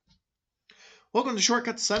Welcome to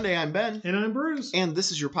Shortcut to Sunday. I'm Ben. And I'm Bruce. And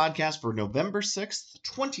this is your podcast for November 6th,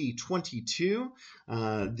 2022.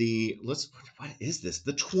 What is this?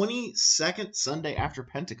 The 22nd Sunday after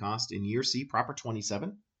Pentecost in year C, proper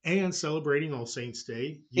 27. And celebrating All Saints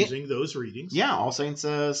Day using those readings. Yeah, All Saints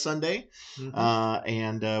Sunday. Mm-hmm.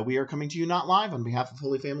 And we are coming to you not live on behalf of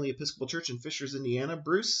Holy Family Episcopal Church in Fishers, Indiana.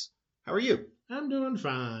 Bruce, how are you? I'm doing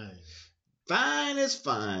fine. Fine is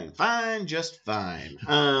fine. Fine, just fine.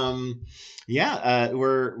 We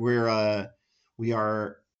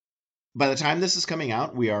are, by the time this is coming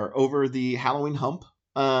out, we are over the Halloween hump.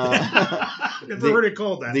 Never heard it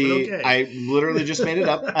called that, but okay. I literally just made it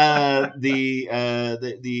up.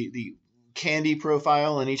 The candy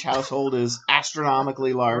profile in each household is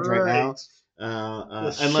astronomically large right now.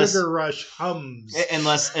 The sugar rush hums.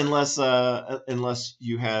 Unless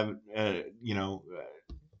you have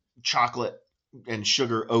chocolate and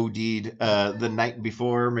sugar OD'd the night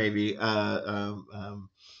before, maybe.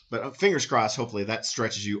 But fingers crossed, hopefully that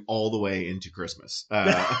stretches you all the way into Christmas.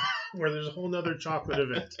 Where there's a whole nother chocolate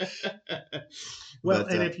event. Well,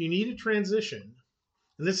 and if you need a transition,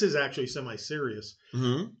 and this is actually semi-serious,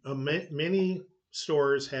 many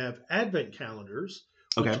stores have Advent calendars,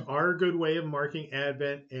 which are a good way of marking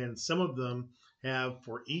Advent, and some of them have,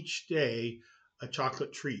 for each day, a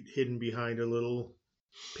chocolate treat hidden behind a little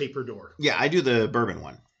paper door. Yeah, I do the bourbon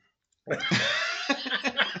one.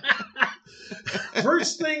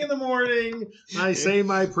 First thing in the morning, I say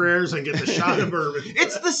my prayers and get the shot of bourbon.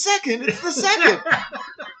 It's the second.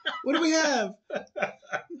 What do we have?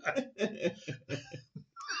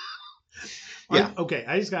 Yeah. Okay,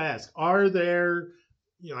 I just got to ask, are there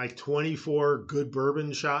like 24 good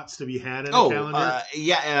bourbon shots to be had in a calendar?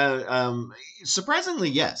 Surprisingly,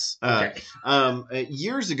 yes. Okay.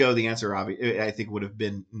 Years ago, the answer I think would have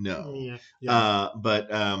been no. Yeah.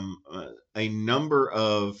 But a number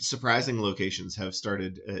of surprising locations have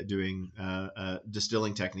started doing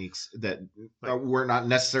distilling techniques that were not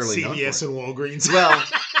necessarily CVS and Walgreens. Well,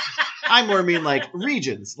 I more mean like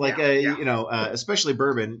regions, like especially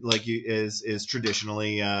bourbon, is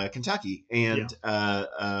traditionally Kentucky, and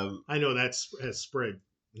I know has spread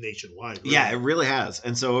nationwide. Really. Yeah, it really has.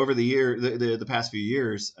 And so over the past few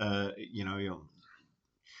years, I'll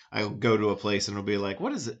go to a place and it'll be like,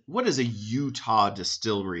 what does a Utah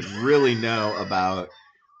distillery really know about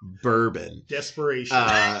bourbon? Desperation.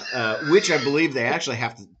 Which I believe they actually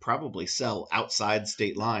have to probably sell outside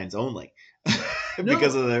state lines only.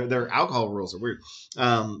 Because of their alcohol rules are weird.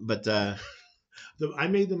 I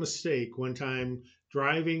made the mistake one time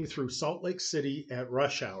driving through Salt Lake City at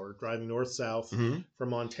rush hour, driving north-south from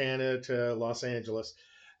Montana to Los Angeles,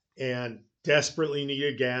 and desperately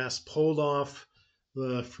needed gas, pulled off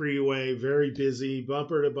the freeway, very busy,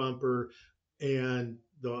 bumper to bumper, and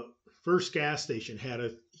the first gas station had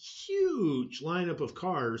a huge lineup of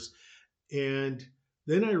cars, and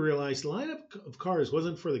then I realized the lineup of cars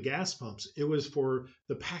wasn't for the gas pumps. It was for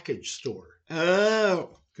the package store.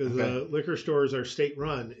 Oh. Because liquor stores are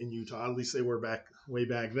state-run in Utah. At least they were way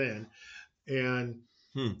back then. And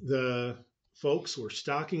the folks were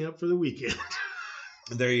stocking up for the weekend.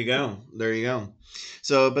 There you go.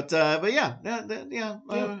 So, but yeah.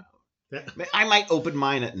 I might open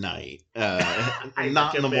mine at night,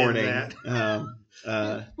 not in the morning.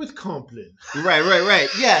 With Compline. Right.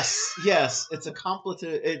 Yes. It's a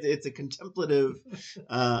contemplative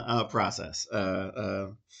process.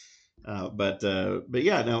 But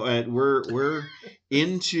yeah, no,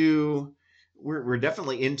 we're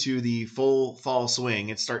definitely into the full fall swing.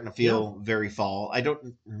 It's starting to feel very fall. I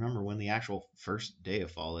don't remember when the actual first day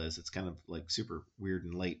of fall is. It's kind of like super weird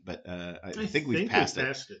and late, but I think we've passed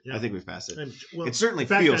it. Yeah. I think we've passed it. It certainly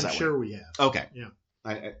feels that way. I'm sure we have. Okay. Yeah.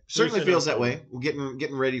 I certainly feels that way. We're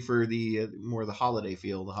getting ready for the more the holiday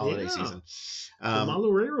season. The Malo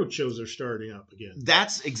Railroad shows are starting up again.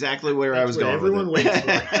 That's exactly where I was going. Everyone waits for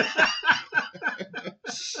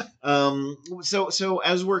it. So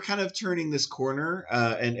as we're kind of turning this corner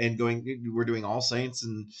and going, we're doing All Saints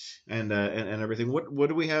and everything. What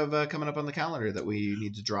do we have coming up on the calendar that we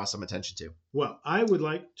need to draw some attention to? Well, I would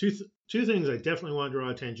like two things I definitely want to draw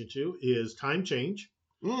attention to is time change.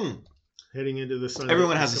 Heading into the Sunday.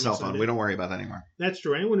 Everyone has a cell phone. We don't worry about that anymore. That's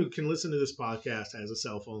true. Anyone who can listen to this podcast has a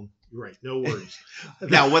cell phone. You're right. No worries.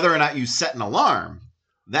 Now, whether or not you set an alarm,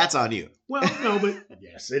 that's on you. Well, no, but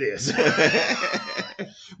yes, it is.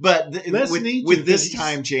 But with this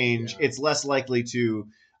time change, it's less likely to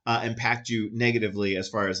impact you negatively as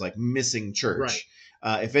far as like missing church.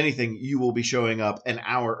 Right. If anything, you will be showing up an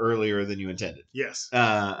hour earlier than you intended. Yes.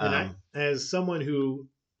 As someone who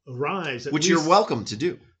arrives, which you're welcome to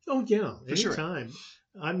do. Oh yeah, for sure. anytime.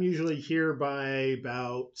 I'm usually here by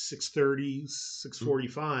about 6:30,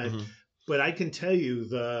 6:45. Mm-hmm. But I can tell you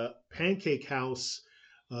the Pancake House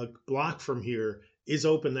block from here is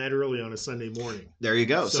open that early on a Sunday morning. There you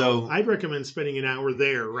go. So I'd recommend spending an hour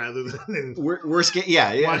there rather than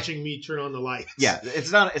yeah. watching me turn on the lights. Yeah,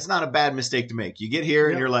 it's not a bad mistake to make. You get here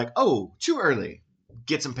and you're like, oh, too early.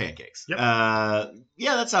 Get some pancakes. Yep.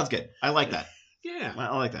 Yeah, that sounds good. I like that. Yeah,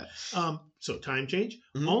 I like that. So time change.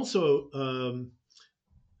 Mm-hmm. Also,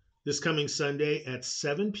 this coming Sunday at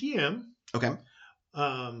 7 p.m. Okay.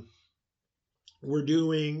 We're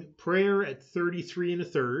doing prayer at 33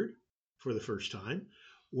 1/3 for the first time,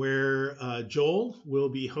 where Joel will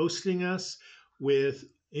be hosting us with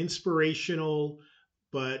inspirational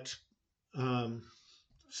but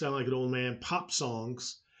sound like an old man pop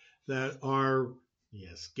songs that are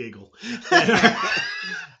giggle.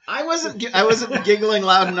 I wasn't giggling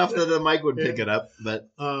loud enough that the mic would pick it up, but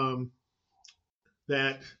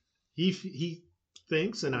that he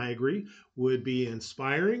thinks, and I agree, would be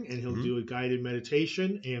inspiring, and he'll do a guided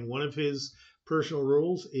meditation. And one of his personal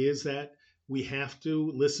rules is that we have to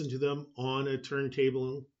listen to them on a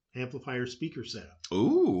turntable amplifier speaker setup.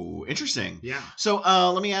 Ooh, interesting. Yeah. So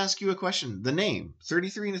let me ask you a question. The name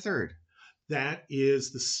 33 1/3. That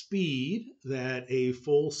is the speed that a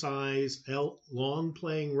full-size long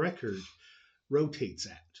playing record rotates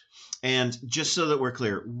at. And just so that we're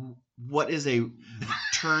clear, what is a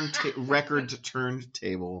record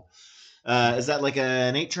turntable? Is that like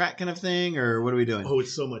an 8-track kind of thing, or what are we doing? Oh,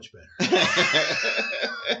 it's so much better.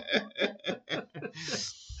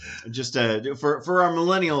 Just for our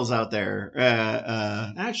millennials out there.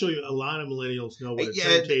 Actually, a lot of millennials know what a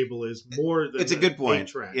turntable is more than it's a good point.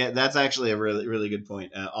 8-track. Yeah, that's actually a really, really good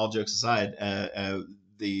point. All jokes aside,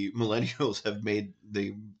 the millennials have made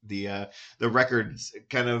the records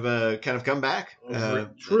kind of come back.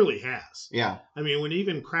 It truly has. Yeah. I mean, when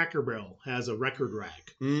even Cracker Barrel has a record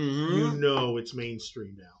rack, you know it's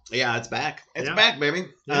mainstream now. Yeah, it's back. It's back, baby.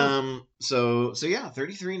 Yeah. So yeah,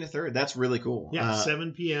 33 1/3. That's really cool. Yeah,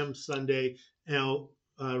 7 p.m. Sunday. And I'll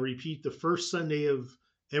repeat the first Sunday of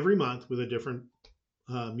every month with a different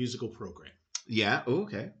musical program. Yeah.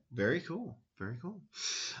 Okay. Very cool. Very cool.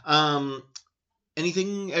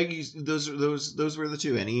 Anything? Those were the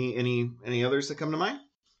two. Any others that come to mind?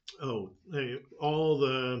 Oh, all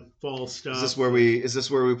the fall stuff. Is this where we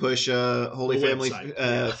push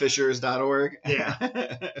holyfamilyfishers.org? Yeah.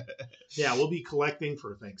 Yeah, we'll be collecting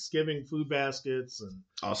for Thanksgiving food baskets and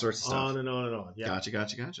all sorts of stuff. On and on and on. Yeah.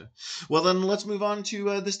 Gotcha. Well, then let's move on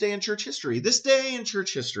to this day in church history. This day in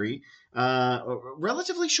church history, a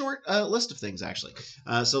relatively short list of things, actually.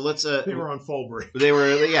 So let's. They were on fall break. They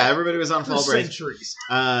were, yeah. Everybody was on fall break. Centuries.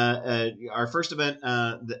 Our first event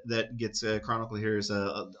that gets chronicled here is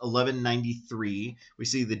 1193. We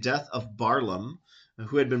see the death of Barlaam,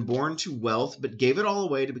 who had been born to wealth but gave it all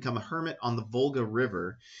away to become a hermit on the Volga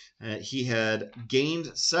River. He had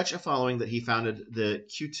gained such a following that he founded the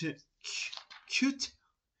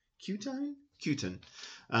Khuton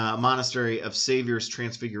monastery of Savior's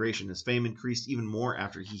Transfiguration. His fame increased even more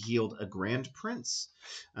after he healed a grand prince.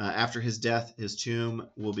 After his death, his tomb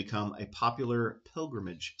will become a popular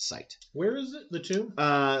pilgrimage site. Where is it, the tomb?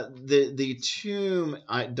 The tomb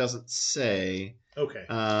doesn't say. Okay.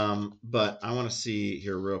 But I want to see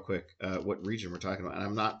here real quick what region we're talking about. And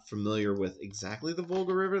I'm not familiar with exactly the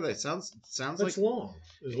Volga River. That sounds That's like long.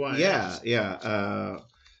 Is why. Yeah.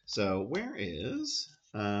 So where is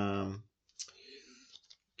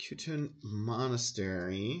Khuton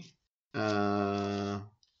Monastery?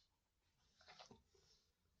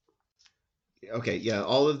 Okay, yeah.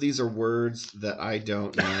 All of these are words that I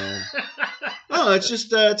don't know. Oh, it's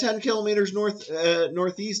just 10 kilometers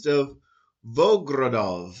northeast of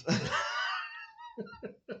Volgogradov.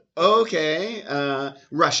 Okay,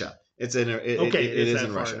 Russia. It is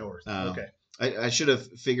in Russia. North. Okay. I should have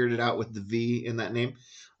figured it out with the V in that name.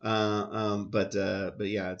 But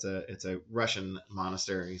yeah, it's a Russian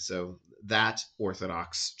monastery. So that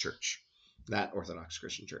Orthodox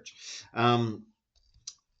Christian church.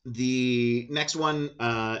 The next one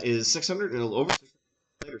is 600 and over.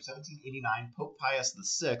 Later, 1789, Pope Pius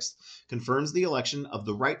VI confirms the election of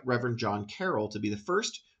the Right Reverend John Carroll to be the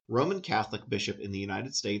first Roman Catholic bishop in the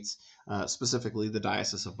United States, specifically the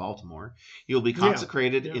Diocese of Baltimore. He will be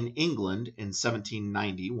consecrated in England in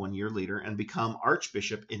 1790, 1 year later, and become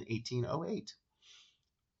Archbishop in 1808.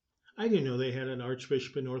 I didn't know they had an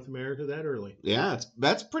archbishop in North America that early. Yeah,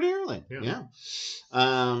 that's pretty early. Yeah.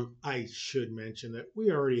 I should mention that we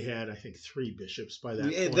already had, I think, 3 bishops by that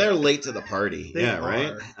point. They're late to the party. They are.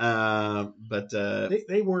 Right? But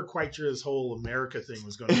they weren't quite sure this whole America thing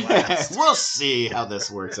was going to last. We'll see how this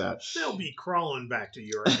works out. They'll be crawling back to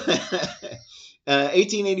Europe.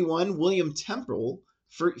 1881, William Temple,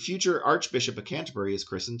 future Archbishop of Canterbury, is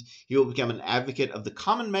christened. He will become an advocate of the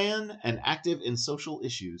common man and active in social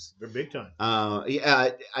issues. They're big time.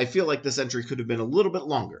 I feel like this entry could have been a little bit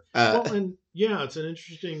longer. It's an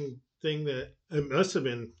interesting thing that it must have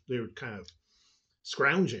been, they were kind of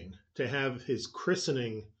scrounging to have his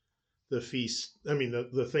christening the feast. I mean,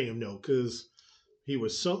 the thing of note, because he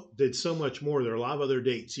did so much more. There are a lot of other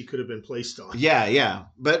dates he could have been placed on. Yeah.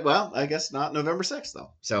 But, well, I guess not November 6th,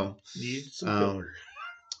 though. So need some filler.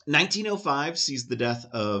 1905 sees the death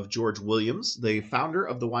of George Williams, the founder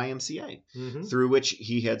of the YMCA, through which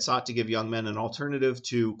he had sought to give young men an alternative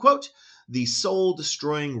to, quote, the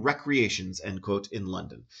soul-destroying recreations, end quote, in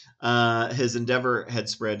London. His endeavor had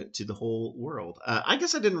spread to the whole world. I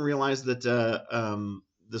guess I didn't realize that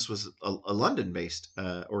this was a London-based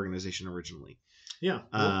organization originally. Yeah,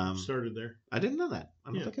 started there. I didn't know that.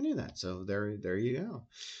 I don't think I knew that. So there you go.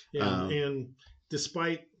 Yeah, and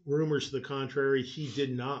despite rumors to the contrary, he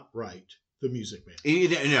did not write the Music Man.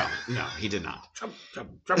 No, he did not.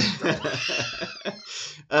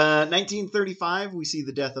 1935, we see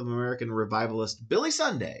the death of American revivalist Billy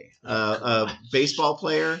Sunday, a baseball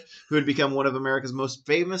player who had become one of America's most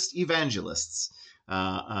famous evangelists.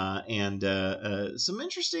 And some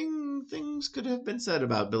interesting things could have been said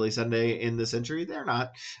about Billy Sunday in this entry. They're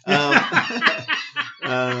not.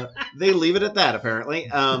 They leave it at that, apparently.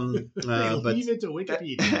 Leave it to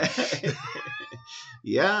Wikipedia.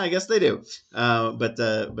 Yeah, I guess they do. But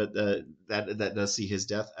that does see his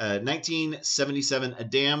death. 1977, a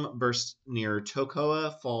dam burst near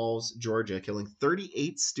Toccoa Falls, Georgia, killing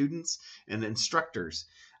 38 students and instructors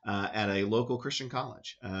at a local Christian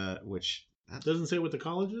college, which... That doesn't say what the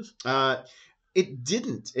college is? It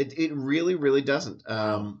didn't. It really, really doesn't.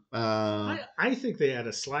 I think they had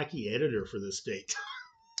a slacky editor for this date.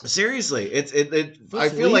 Seriously, I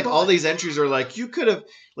feel like all these entries are like, you could have,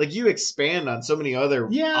 like, you expand on so many other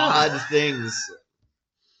odd things.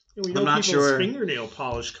 We know I'm not sure. Fingernail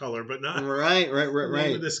polish color, but not right.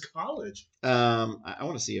 Name of this college. I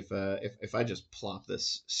want to see if I just plop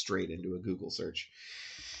this straight into a Google search,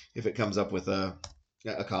 if it comes up with a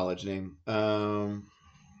college name.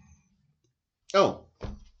 Oh,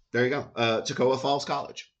 there you go. Toccoa Falls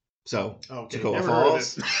College. So Toccoa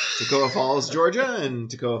Falls, Georgia, and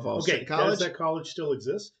Toccoa Falls State College. Does that college still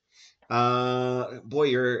exist? Boy,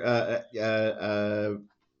 you're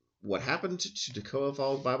what happened to Toccoa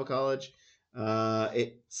Falls Bible College?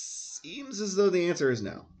 It seems as though the answer is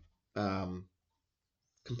no.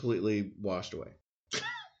 Completely washed away.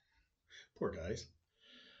 Poor guys.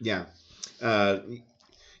 Yeah.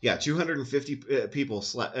 250 people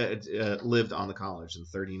lived on the college, and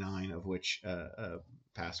 39 of which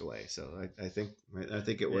passed away. So I think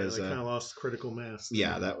it was. They kind of lost critical mass.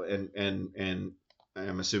 Yeah, that and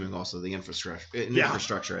I'm assuming also the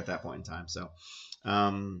infrastructure at that point in time. So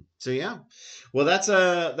yeah, well that's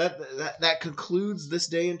that concludes this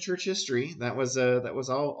day in church history. That was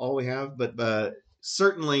all we have, but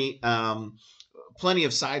certainly plenty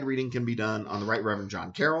of side reading can be done on the Right Reverend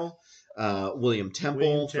John Carroll. William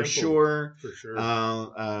Temple, for sure.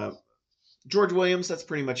 George Williams, that's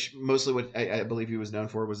pretty much mostly what I believe he was known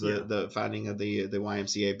for, was the founding of the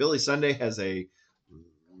YMCA. Billy Sunday has a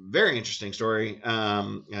very interesting story,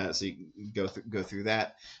 so you can go through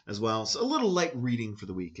that as well. So a little light reading for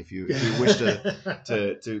the week if you wish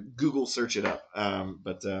to Google search it up.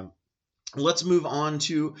 But let's move on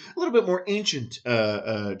to a little bit more ancient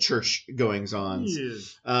church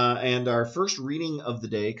goings-ons. And our first reading of the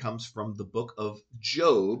day comes from the book of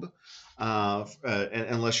Job,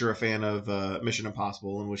 unless you're a fan of Mission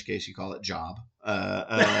Impossible, in which case you call it Job.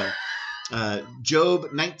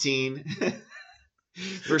 Job 19,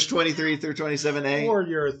 verse 23 through 27a. Or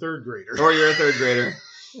you're a third grader.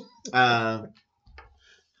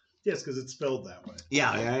 Yes, because it's spelled that way.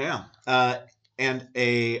 Yeah. And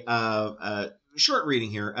a short reading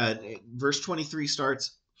here. Verse 23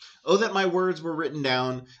 starts, "Oh, that my words were written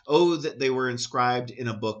down. Oh, that they were inscribed in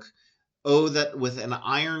a book. Oh, that with an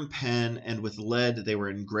iron pen and with lead they were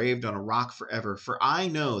engraved on a rock forever. For I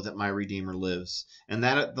know that my Redeemer lives, and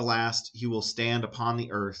that at the last he will stand upon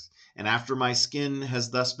the earth. And after my skin has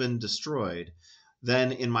thus been destroyed,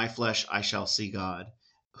 then in my flesh I shall see God,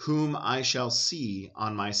 whom I shall see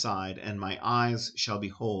on my side, and my eyes shall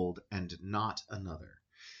behold, and not another."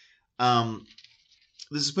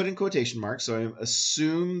 This is put in quotation marks, so I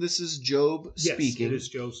assume this is Job speaking. Yes, it is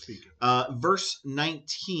Job speaking. Verse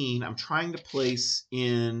 19, I'm trying to place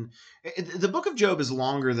in... The book of Job is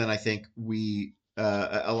longer than I think we,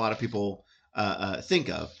 a lot of people think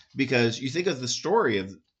of, because you think of the story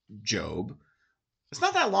of Job, it's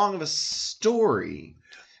not that long of a story.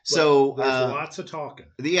 So there's lots of talking.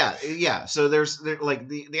 Yeah. So there's like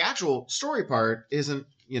the actual story part isn't,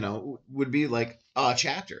 would be like a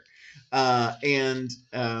chapter. And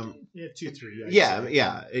 2, 3.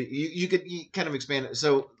 Yeah. You could kind of expand it.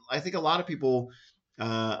 So I think a lot of people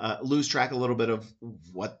lose track a little bit of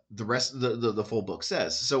what the rest of the full book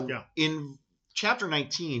says. So in chapter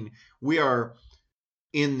 19, we are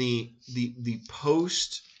in the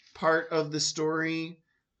post part of the story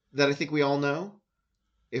that I think we all know.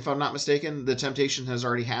 If I'm not mistaken, the temptation has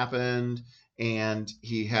already happened, and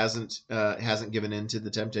he hasn't given in to the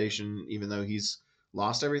temptation, even though he's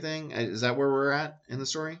lost everything. Is that where we're at in the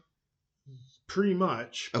story? Pretty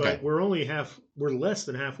much, but we're less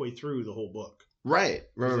than halfway through the whole book. Right.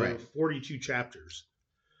 42 chapters.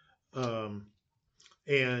 And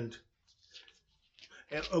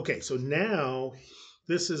okay, so now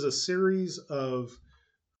this is a series of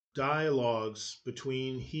dialogues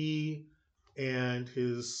between he and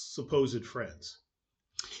his supposed friends.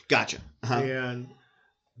 Gotcha. Uh-huh. And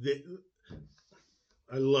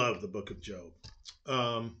I love the book of Job.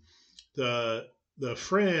 The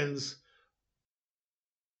friends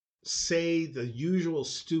say the usual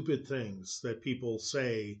stupid things that people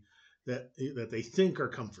say that they think are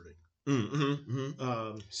comforting.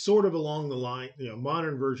 Sort of along the line,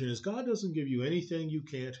 modern version is God doesn't give you anything you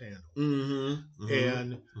can't handle.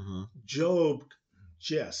 And Job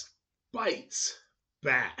just bites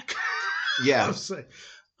back. Yeah.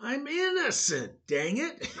 I'm innocent, dang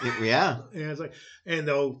it. Yeah. And it's like, and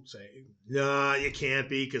they'll say, no, you can't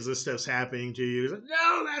be because this stuff's happening to you. It's like,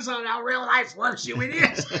 no, that's not how real life works, you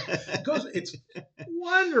idiot. It's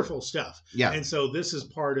wonderful stuff. Yeah. And so this is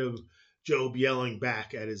part of Job yelling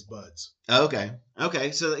back at his buds. Okay.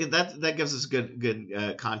 So that gives us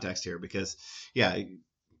good context here, because,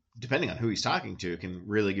 depending on who he's talking to, can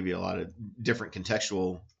really give you a lot of different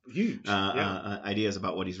contextual ideas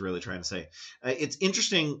about what he's really trying to say. It's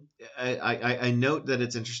interesting. I note that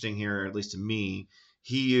it's interesting here, at least to me.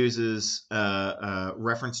 He uses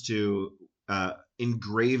reference to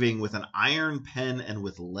engraving with an iron pen and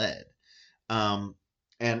with lead. And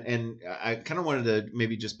I kind of wanted to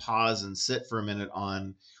maybe just pause and sit for a minute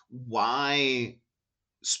on why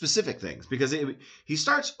specific things, because he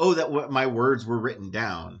starts, that my words were written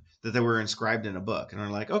down, that they were inscribed in a book, and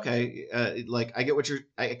I'm like, okay, I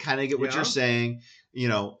kind of get what you're saying.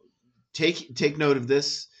 Take note of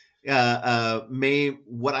this. May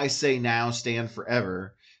what I say now stand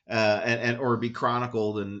forever, and or be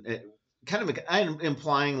chronicled, and kind of I'm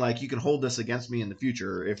implying like you can hold this against me in the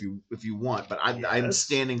future if you want, but I'm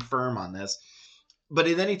standing firm on this. But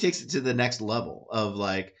then he takes it to the next level of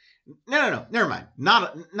like, no, never mind.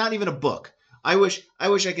 Not even a book. I wish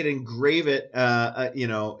I could engrave it,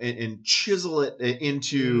 and chisel it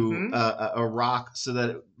into a rock, so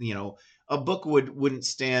that a book wouldn't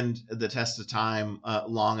stand the test of time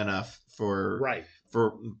long enough for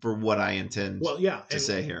what I intend to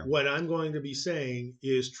say here. What I'm going to be saying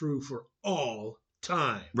is true for all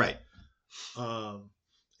time. Right.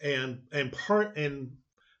 And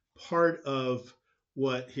part of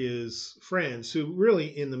what his friends, who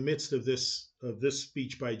really in the midst of this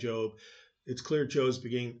speech by Job, it's clear Job is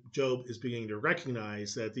beginning to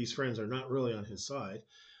recognize that these friends are not really on his side.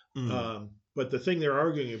 But the thing they're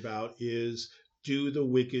arguing about is, do the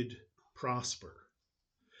wicked prosper?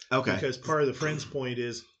 Okay. Because part of the friend's point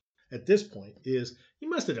is, at this point, is he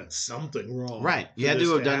must have done something wrong. Right. You had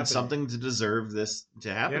to have done something to deserve this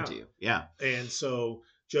to happen to you. Yeah. And so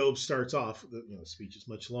Job starts off, the speech is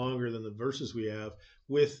much longer than the verses we have,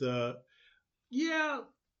 with,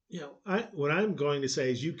 what I'm going to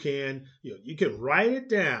say is you can write it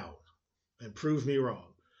down and prove me wrong.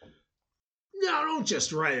 No, don't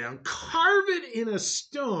just write it down. Carve it in a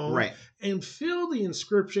stone and fill the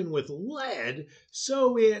inscription with lead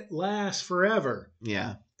so it lasts forever.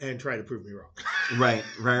 Yeah. And try to prove me wrong.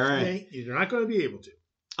 Right. You're not going to be able to.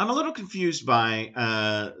 I'm a little confused by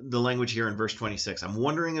the language here in verse 26. I'm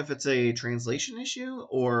wondering if it's a translation issue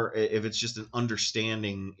or if it's just an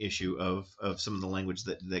understanding issue of some of the language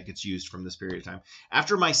that gets used from this period of time.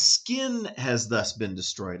 After my skin has thus been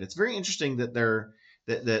destroyed. It's very interesting that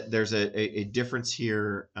there's a difference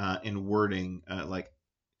here in wording. Like,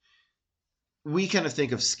 we kind of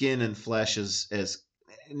think of skin and flesh as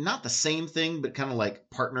not the same thing, but kind of like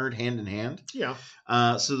partnered hand in hand. Yeah.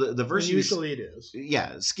 So the verse usually it is.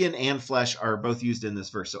 Yeah, skin and flesh are both used in this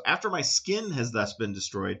verse. So after my skin has thus been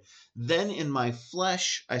destroyed, then in my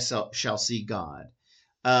flesh I shall see God.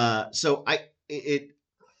 So it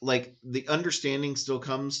like the understanding still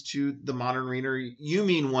comes to the modern reader. You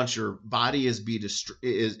mean once your body has been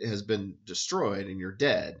destroyed and you're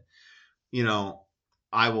dead,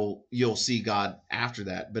 you'll see God after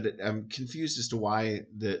that. But I'm confused as to why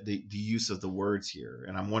the use of the words here,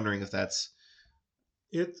 and I'm wondering if that's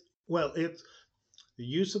it. Well, it's the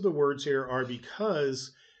use of the words here are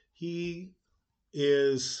because he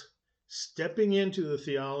is stepping into the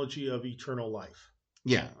theology of eternal life.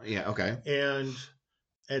 Yeah, okay. And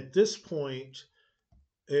at this point,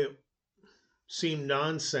 it seemed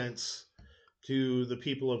nonsense to the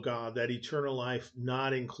people of God that eternal life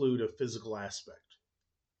not include a physical aspect.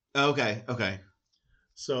 Okay.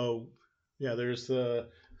 So, yeah, there's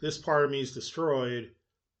this part of me is destroyed,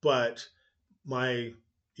 but my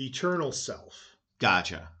eternal self.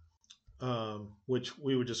 Gotcha. Which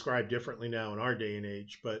we would describe differently now in our day and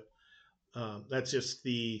age, but that's just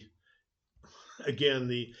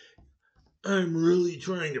I'm really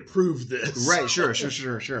trying to prove this. Right, sure.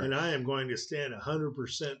 And I am going to stand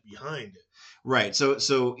 100% behind it. Right.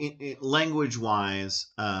 So language-wise,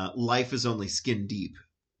 life is only skin deep,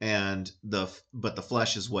 but the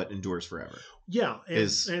flesh is what endures forever. Yeah,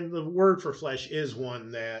 and the word for flesh is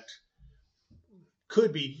one that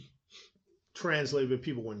could be translated, but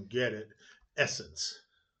people wouldn't get it. Essence.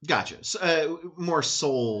 Gotcha. So, more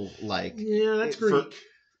soul-like. Yeah, that's Greek.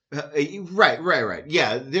 Right.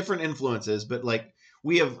 Yeah, different influences, but like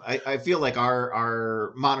we have, I feel like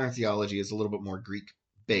our modern theology is a little bit more Greek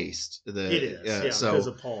based. It is, because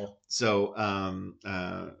of Paul. So,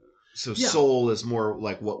 soul is more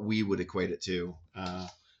like what we would equate it to.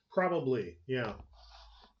 Probably, yeah.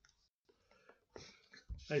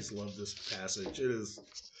 I just love this passage. It is.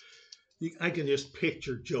 I can just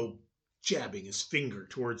picture Job jabbing his finger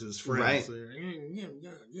towards his friends. Right.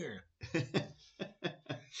 Yeah.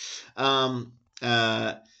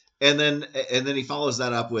 And then he follows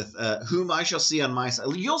that up with whom I shall see on my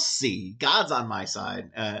side. You'll see God's on my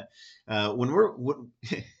side. I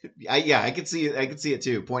could see it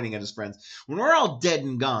too, pointing at his friends. When we're all dead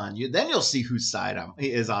and gone, then you'll see whose side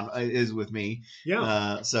is with me.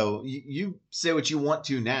 Yeah. So you say what you want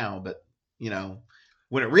to now, but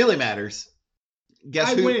when it really matters,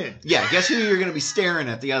 I win. Yeah, guess who you're going to be staring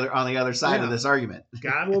at on the other side of this argument?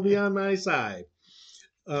 God will be on my side.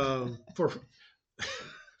 For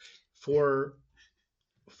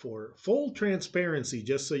full transparency,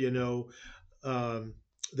 just so you know,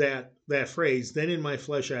 that phrase, then in my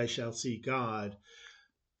flesh I shall see God,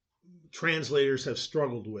 translators have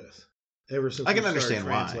struggled with ever since I can understand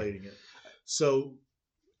translating it. So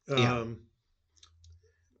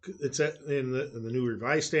it's in the New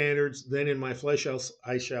Revised Standards, then in my flesh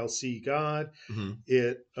I shall see God. Mm-hmm.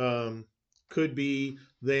 It could be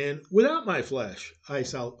then without my flesh I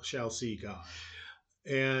shall see God.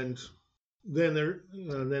 And then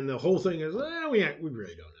the whole thing is, we really don't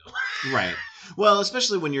know. Right. Well,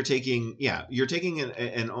 especially when you're taking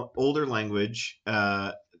an older language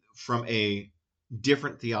from a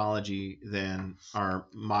different theology than our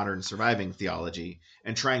modern surviving theology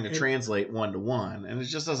and trying to translate one to one, and it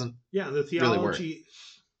just doesn't the theology really work.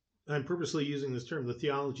 I'm purposely using this term. The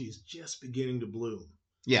theology is just beginning to bloom.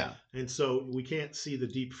 Yeah. And so we can't see the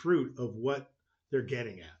deep fruit of what they're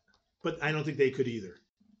getting at. But I don't think they could either.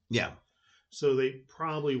 Yeah. So they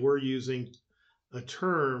probably were using a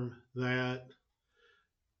term that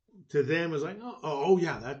to them is like,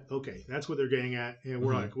 that's what they're getting at. And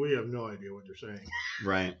we're like, we have no idea what they're saying.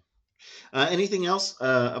 Right. Anything else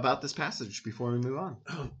about this passage before we move on?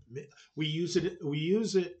 We use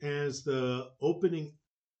it as the opening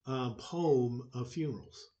poem of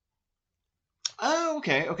funerals. Oh,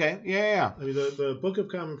 okay. Yeah. I mean, the Book of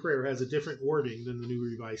Common Prayer has a different wording than the New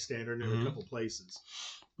Revised Standard in a couple places.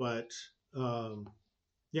 But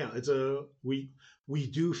we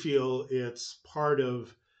do feel it's part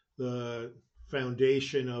of the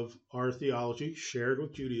foundation of our theology shared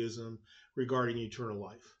with Judaism regarding eternal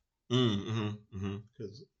life.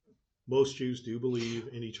 Because most Jews do believe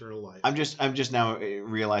in eternal life. I'm just now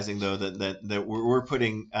realizing though that we're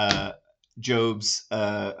putting Job's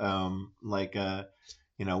when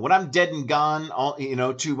I'm dead and gone,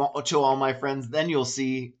 to all my friends, then you'll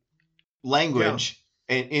see language.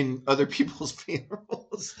 In other people's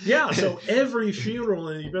funerals. Yeah, so every funeral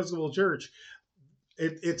in the Episcopal Church,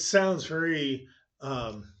 it sounds very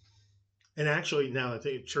And actually, now I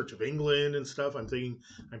think Church of England and stuff, I'm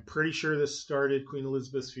pretty sure this started Queen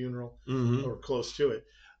Elizabeth's funeral or close to it.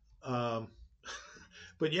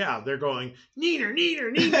 But yeah, they're going, Neener,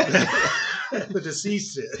 Neener, Neener. The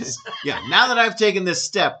deceased is. Yeah, now that I've taken this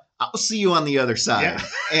step, I'll see you on the other side. Yeah.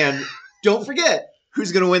 And don't forget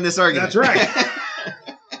who's going to win this argument. That's right.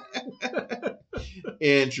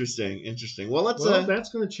 Interesting. Well, that's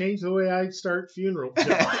going to change the way I start funeral.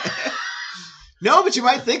 No, but you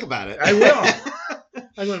might think about it. I will.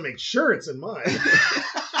 I'm going to make sure it's in mine.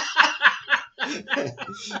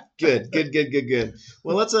 Good.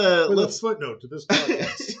 Well, let's footnote to this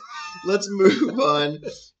podcast. Let's move on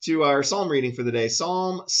to our psalm reading for the day.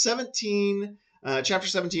 Psalm 17, chapter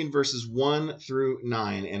 17, verses 1 through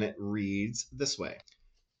 9, and it reads this way.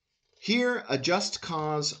 Hear a just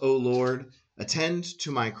cause, O Lord. Attend to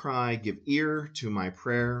my cry. Give ear to my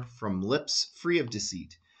prayer from lips free of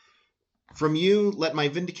deceit. From you let my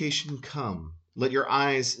vindication come. Let your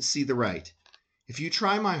eyes see the right. If you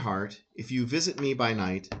try my heart, if you visit me by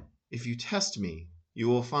night, if you test me, you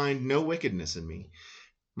will find no wickedness in me.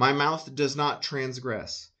 My mouth does not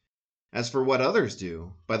transgress. As for what others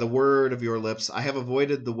do, by the word of your lips I have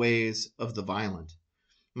avoided the ways of the violent.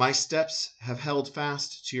 My steps have held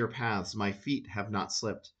fast to your paths, my feet have not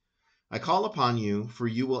slipped. I call upon you, for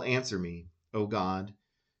you will answer me, O God.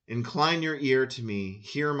 Incline your ear to me,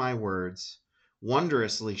 hear my words.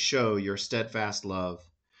 Wondrously show your steadfast love.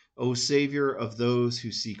 O Savior of those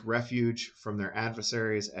who seek refuge from their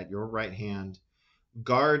adversaries at your right hand,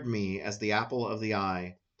 guard me as the apple of the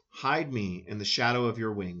eye. Hide me in the shadow of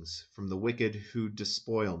your wings from the wicked who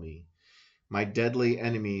despoil me, my deadly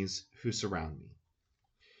enemies who surround me.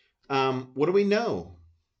 What do we know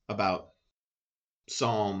about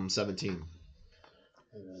Psalm 17?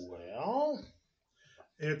 Well,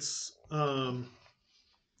 it's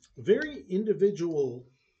very individually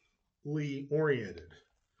oriented.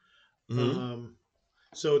 Mm-hmm.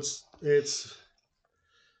 So it's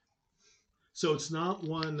not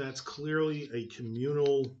one that's clearly a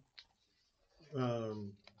communal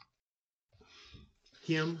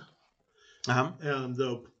hymn,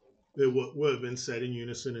 though it would have been said in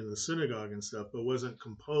unison in the synagogue and stuff, but wasn't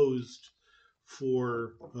composed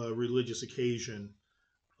for a religious occasion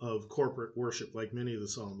of corporate worship like many of the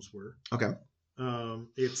Psalms were. Okay.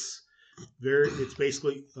 It's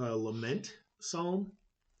basically a lament psalm.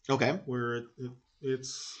 Okay. Where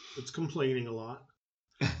it's complaining a lot.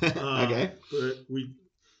 Okay. But we,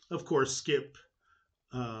 of course, skip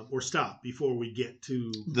or stop before we get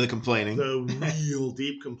to the complaining, the real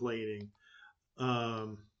deep complaining.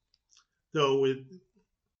 Though with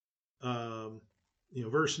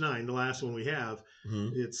verse 9, the last one we have, mm-hmm.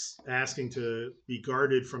 It's asking to be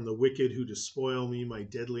guarded from the wicked who despoil me, my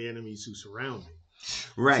deadly enemies who surround me.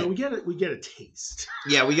 Right. So we get a taste.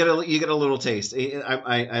 Yeah, you get a little taste.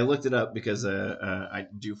 I looked it up because I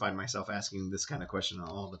do find myself asking this kind of question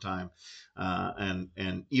all the time, and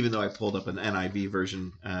even though I pulled up an NIV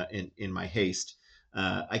version in my haste,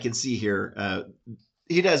 I can see here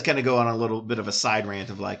he does kind of go on a little bit of a side rant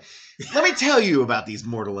of like, let me tell you about these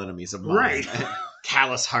mortal enemies of mine. Right.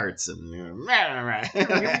 Callous hearts and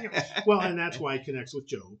well, and that's why it connects with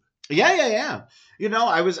Job. Yeah.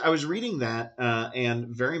 I was reading that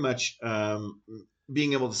and very much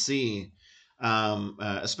being able to see,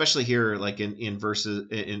 especially here, like in verse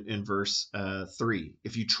 3,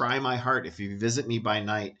 if you try my heart, if you visit me by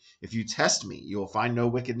night, if you test me, you will find no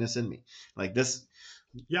wickedness in me. Like this,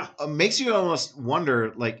 yeah, makes you almost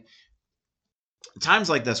wonder, like times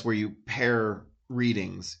like this where you pair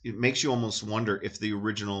readings, it makes you almost wonder if the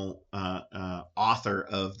original author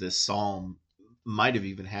of this psalm might have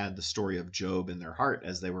even had the story of Job in their heart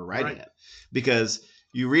as they were writing it, because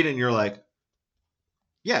you read it and you're like,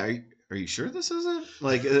 yeah, are you sure this isn't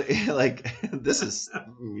like this is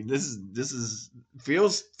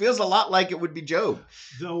feels a lot like it would be Job,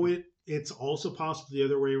 though it's also possible the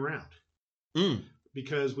other way around,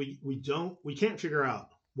 because we can't figure out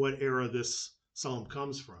what era this psalm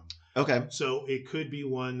comes from. Okay, so it could be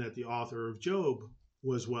one that the author of Job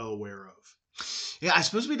was well aware of. Yeah, I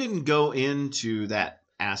suppose we didn't go into that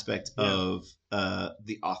aspect of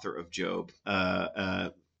the author of Job,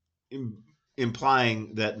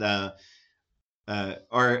 implying that,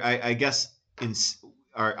 or I guess,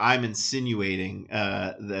 I'm insinuating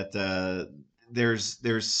that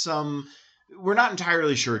there's some. We're not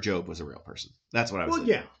entirely sure Job was a real person. That's what I was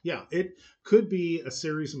saying. Yeah. It could be a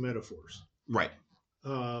series of metaphors. Right.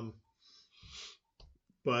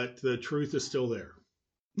 But the truth is still there.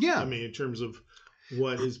 Yeah. I mean, in terms of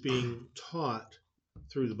what is being taught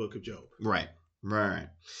through the book of Job. Right.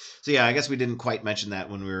 So yeah, I guess we didn't quite mention that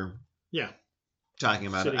when we were talking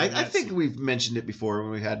about it. I think we've mentioned it before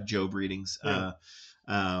when we had Job readings. Yeah.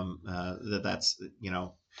 That's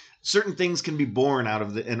certain things can be born out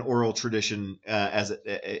of an oral tradition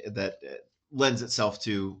that lends itself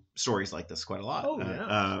to stories like this quite a lot. Oh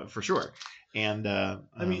yeah, for sure. And I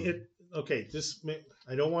mean,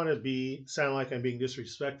 I don't want to sound like I'm being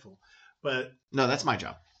disrespectful, but no, that's my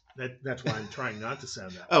job. That's why I'm trying not to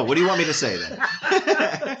sound that. Oh, what do you want me to say then?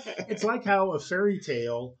 It's like how a fairy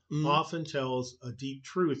tale often tells a deep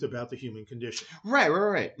truth about the human condition.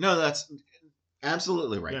 Right. No, that's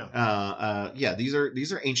absolutely right. Yeah. These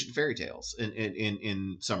are ancient fairy tales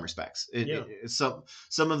in some respects.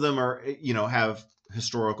 Some of them are have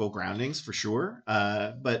historical groundings for sure,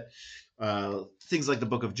 but things like the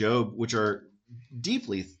Book of Job, which are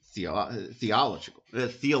deeply theological.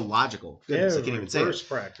 Goodness, I can't even say it.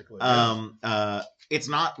 Practically. It's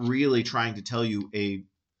not really trying to tell you a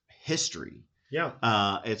history. Yeah.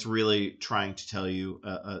 It's really trying to tell you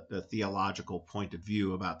a theological point of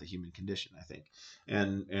view about the human condition, I think.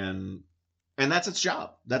 And that's its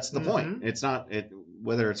job. That's the point. It's not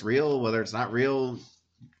whether it's real, whether it's not real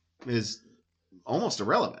is almost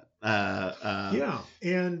irrelevant. Yeah.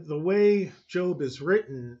 And the way Job is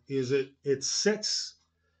written is it sets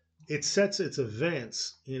its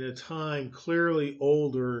events in a time clearly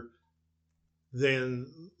older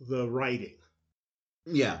than the writing.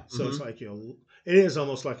 Yeah. So it's like, it is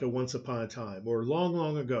almost like a once upon a time or long,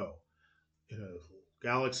 long ago in a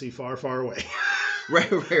galaxy far, far away.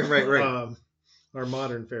 Right. Our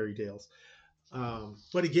modern fairy tales.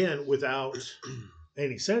 But again, without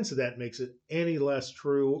any sense of that makes it any less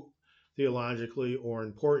true theologically or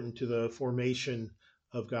important to the formation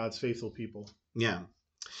of God's faithful people. Yeah.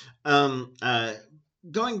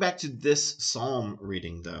 Going back to this psalm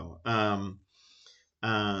reading, though,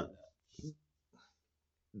 I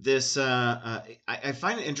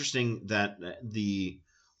find it interesting that the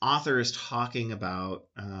author is talking about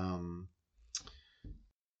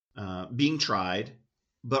being tried,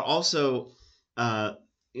 but also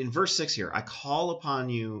in verse 6 here, I call upon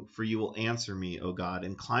you, for you will answer me, O God.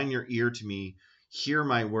 Incline your ear to me, hear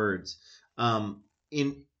my words.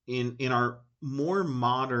 In our more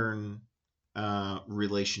modern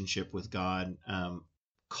relationship with God,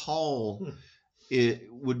 call it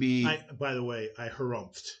would be. By the way, I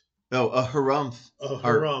harumphed. Oh, a harumph. A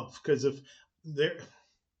harumph, because if there,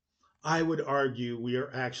 I would argue we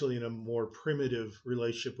are actually in a more primitive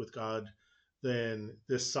relationship with God than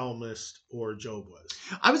this psalmist or Job was.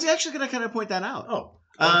 I was actually going to kind of point that out. Oh,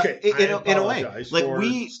 okay. In a way, like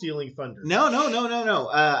we stealing thunder.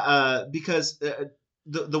 No. Because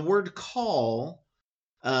the word call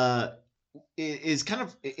is kind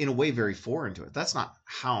of in a way very foreign to it. That's not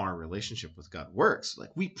how our relationship with God works.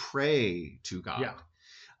 Like we pray to God. Yeah.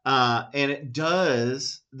 And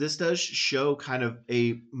this does show kind of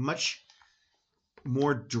a much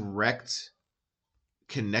more direct,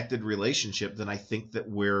 connected relationship than I think that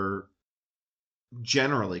we're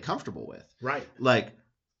generally comfortable with. Right. Like,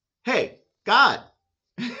 hey, God,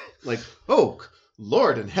 like, oh,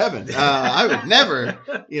 Lord in heaven, I would never,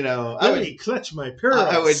 Let me clutch my pearls.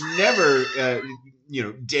 I would never,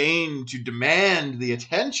 deign to demand the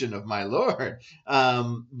attention of my Lord.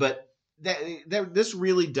 But this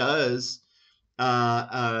really does,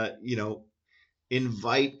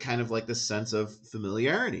 invite kind of like this sense of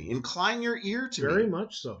familiarity. Incline your ear to me. Very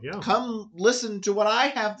much so, yeah. Come listen to what I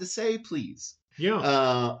have to say, please.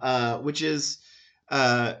 Yeah. Which is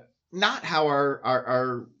not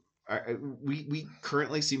how we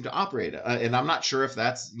currently seem to operate. And I'm not sure if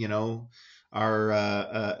that's,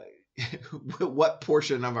 our what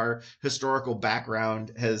portion of our historical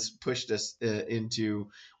background has pushed us into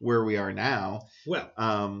where we are now.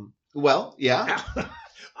 Well, yeah.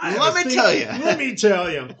 Let me tell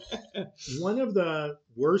you. One of the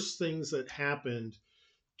worst things that happened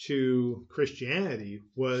to Christianity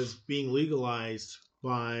was being legalized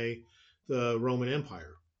by the Roman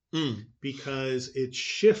Empire because it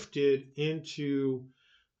shifted into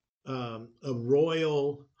a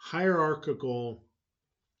royal hierarchical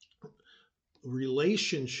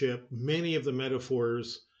relationship. Many of the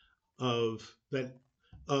metaphors of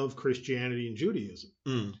Christianity and Judaism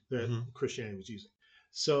that Christianity was using.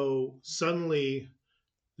 So suddenly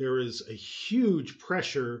there is a huge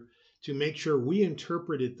pressure to make sure we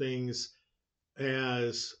interpreted things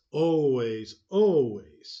as always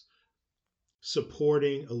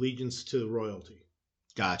supporting allegiance to royalty.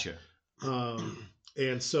 Gotcha.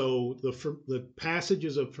 And so the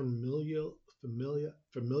passages of familiarity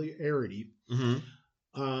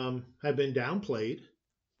have been downplayed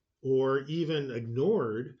or even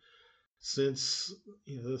ignored since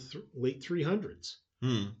the late 300s.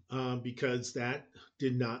 because that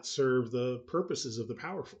did not serve the purposes of the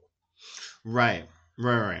powerful. Right.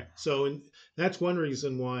 So, and that's one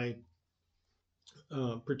reason why,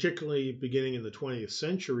 particularly beginning in the 20th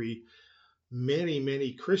century,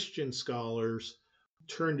 many Christian scholars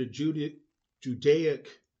turned to Judaic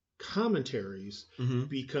commentaries,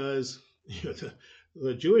 because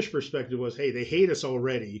the Jewish perspective was, hey, they hate us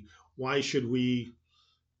already. Why should we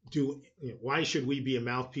be a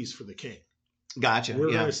mouthpiece for the king? Gotcha.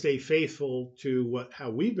 We're going to stay faithful to how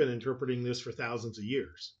we've been interpreting this for thousands of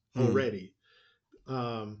years already.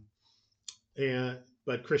 But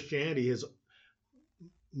Christianity has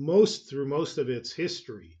through most of its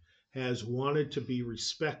history has wanted to be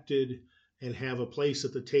respected and have a place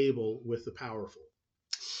at the table with the powerful.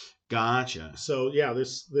 Gotcha. So yeah,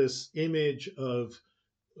 this image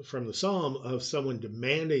from the Psalm of someone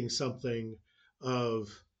demanding something of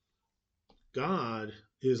God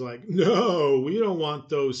is like, no, we don't want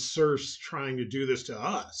those serfs trying to do this to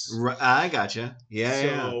us. I gotcha.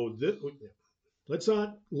 So let's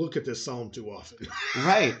not look at this psalm too often.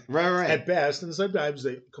 Right. At best, and sometimes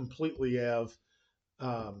they completely have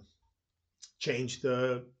changed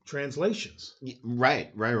the translations.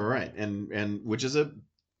 Right. And which is a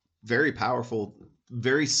very powerful,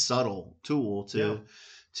 very subtle tool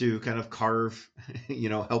to kind of carve,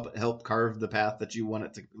 help carve the path that you want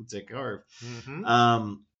it to carve.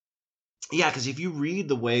 Because if you read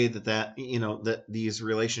the way that these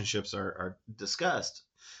relationships are discussed,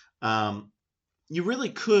 you really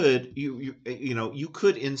could you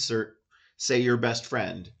could insert, say, your best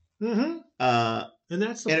friend, and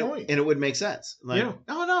that's the point, and it would make sense. Like,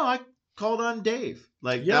 oh no, I called on Dave.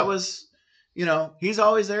 Like that was. He's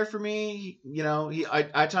always there for me.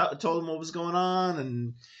 I told him what was going on,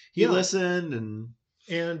 and he listened.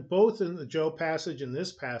 And both in the Job passage and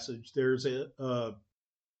this passage, there's a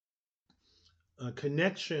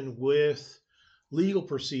connection with legal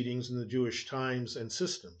proceedings in the Jewish times and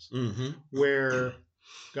systems, where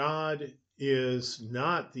God is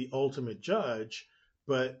not the ultimate judge,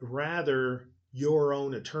 but rather your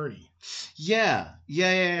own attorney. Yeah.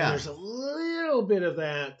 And there's a little bit of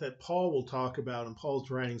that Paul will talk about in Paul's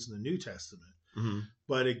writings in the New Testament.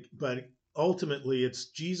 But ultimately, it's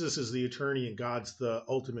Jesus is the attorney and God's the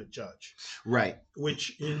ultimate judge. Right.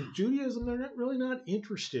 Which in Judaism, they're not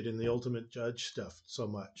interested in the ultimate judge stuff so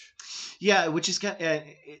much. Yeah, which is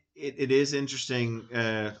it is interesting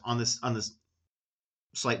on this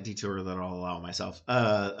slight detour that I'll allow myself.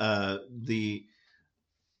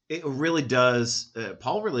 It really does.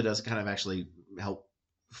 Paul really does kind of actually help,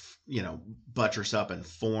 buttress up and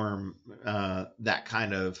form that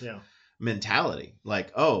kind of mentality.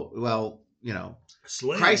 Like, oh, well,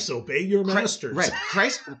 slaves, Christ, obey your masters. Right.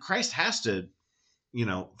 Christ has to,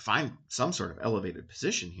 find some sort of elevated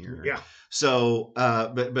position here. Yeah. So,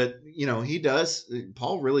 but he does.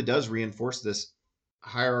 Paul really does reinforce this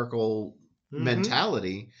hierarchical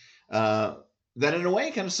mentality. That in a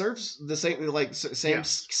way kind of serves the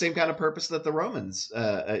same kind of purpose that the Romans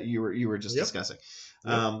you were just discussing.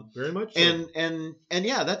 Very much so. And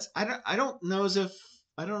yeah, that's I don't know as if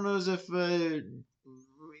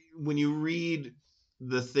when you read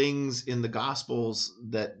the things in the Gospels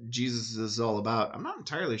that Jesus is all about, I'm not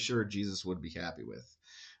entirely sure Jesus would be happy with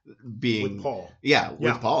being with Paul. Yeah,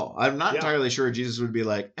 with Paul. I'm not entirely sure Jesus would be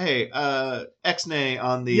like, hey, ex-nay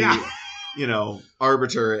on the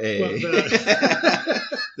arbiter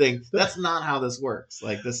thing. That's not how this works.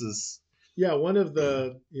 Like, this is one of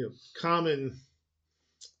the common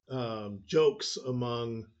jokes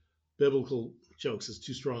among biblical jokes is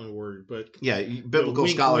too strong a word, but biblical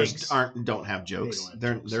scholars don't have jokes.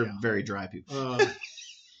 They're very dry people.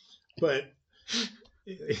 But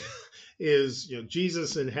is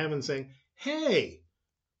Jesus in heaven saying, "Hey,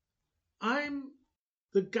 I'm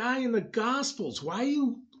the guy in the Gospels. Why are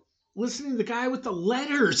you listening to the guy with the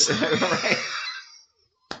letters?" Right.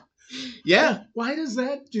 Yeah. Why does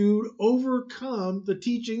that dude overcome the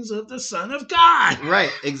teachings of the Son of God?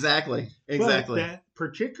 Right. Exactly. But that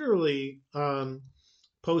particularly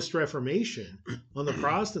post-Reformation on the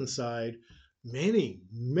Protestant side, many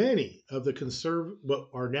of the what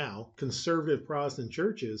are now conservative Protestant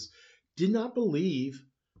churches did not believe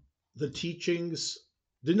the teachings.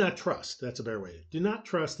 Did not trust. That's a better way. Did not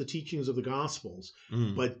trust the teachings of the Gospels,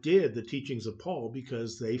 but did the teachings of Paul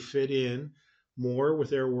because they fit in more with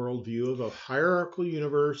their worldview of a hierarchical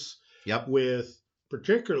universe, with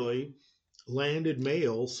particularly landed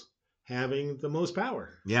males having the most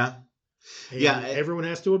power. Yeah. And everyone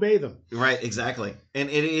has to obey them. Right, exactly. And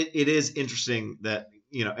it is interesting that,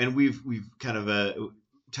 and we've kind of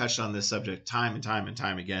touched on this subject time and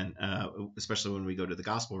time again, especially when we go to the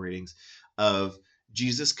gospel readings of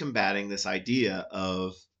Jesus combating this idea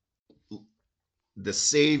of the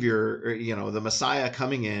Savior, or, the Messiah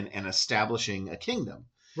coming in and establishing a kingdom.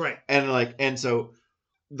 Right. And so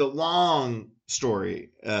the long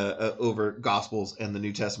story over Gospels and the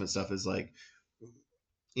New Testament stuff is like,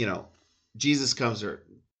 Jesus comes, or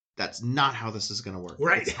that's not how this is going to work.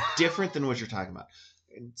 Right. It's different than what you're talking about.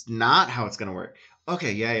 It's not how it's going to work.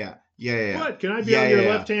 Okay. Yeah. What? Can I be on your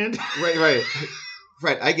left hand? Right.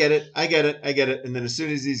 I get it. And then as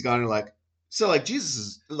soon as he's gone, you're like, so like Jesus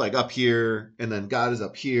is like up here, and then God is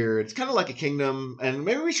up here. It's kind of like a kingdom, and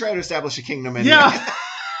maybe we try to establish a kingdom anyway. Yeah.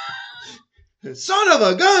 Son of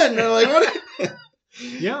a gun! They're like, what?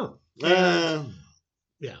 Yeah.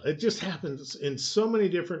 Yeah, it just happens in so many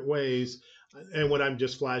different ways. And what I'm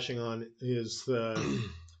just flashing on is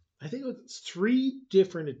I think it's 3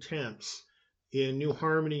 different attempts in New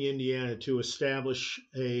Harmony, Indiana, to establish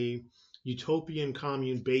a utopian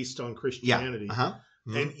commune based on Christianity. Yeah. Uh-huh.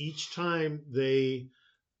 Mm-hmm. And each time they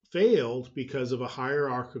failed because of a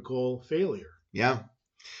hierarchical failure. Yeah.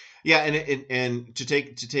 And to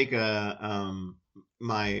take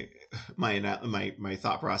my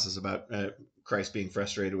thought process about Christ being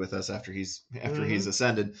frustrated with us after he's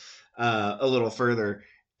ascended a little further.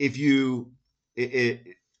 If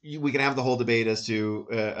we can have the whole debate as to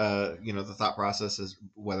the thought process is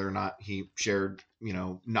whether or not he shared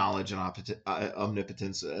knowledge and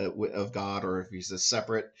omnipotence of God, or if he's a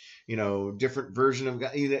separate different version of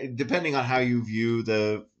God, depending on how you view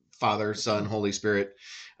the Father, Son, Holy Spirit.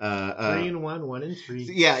 3 in 1, 1 in 3.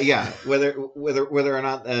 Yeah. Whether or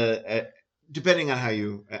not, depending on how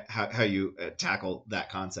you tackle that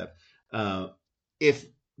concept, if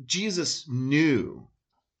Jesus knew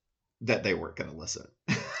that they weren't going to listen,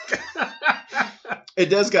 it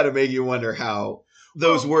does got to make you wonder how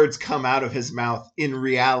those words come out of his mouth in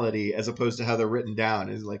reality, as opposed to how they're written down.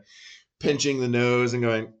 Is like pinching the nose and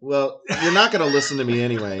going, "Well, you're not going to listen to me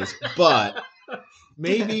anyways, but."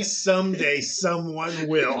 Maybe someday someone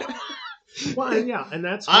will. Well, yeah, and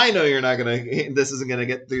that's. I know you're not this isn't gonna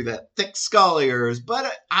get through that thick skull of yours,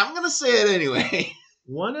 but I'm gonna say it anyway.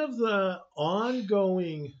 One of the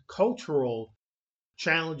ongoing cultural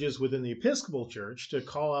challenges within the Episcopal Church, to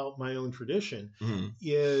call out my own tradition,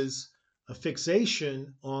 is a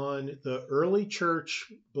fixation on the early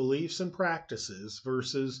church beliefs and practices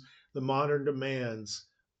versus the modern demands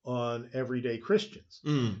on everyday Christians.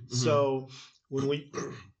 So. When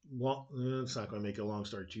it's not going to make a long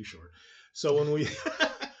story too short. So when we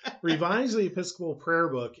revised the Episcopal Prayer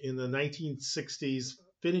Book in the 1960s,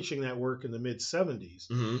 finishing that work in the mid-70s,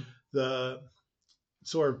 the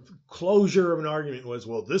sort of closure of an argument was,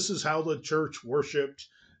 well, this is how the church worshipped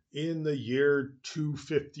in the year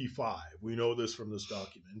 255. We know this from this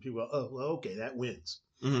document. And people go, oh, well, okay, that wins.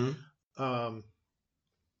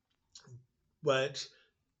 But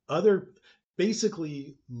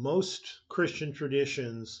basically, most Christian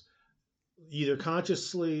traditions, either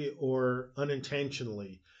consciously or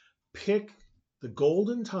unintentionally, pick the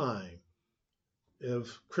golden time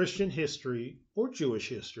of Christian history or Jewish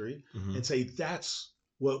history and say, that's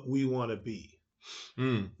what we want to be.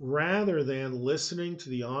 Rather than listening to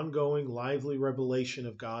the ongoing lively revelation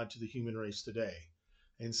of God to the human race today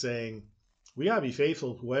and saying, we got to be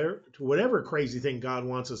faithful to whatever crazy thing God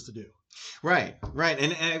wants us to do. Right.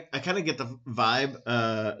 And I kind of get the vibe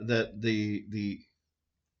that the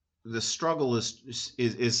struggle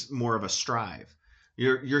is more of a strive.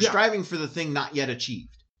 You're striving for the thing not yet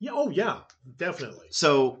achieved. Yeah. Oh, yeah, definitely.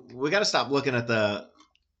 So we got to stop looking at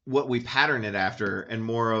what we pattern it after, and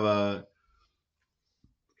more of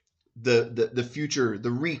the future,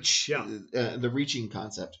 the reach, the reaching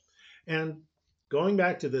concept. And going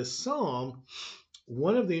back to this psalm,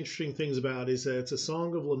 one of the interesting things about it is that it's a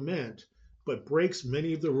song of lament, but breaks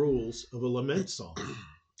many of the rules of a lament song.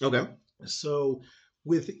 Okay. So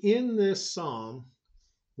within this psalm,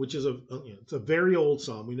 which is it's a very old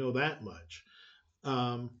psalm, we know that much.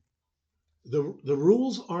 The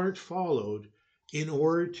rules aren't followed in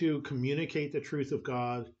order to communicate the truth of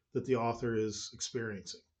God that the author is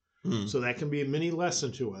experiencing. So that can be a mini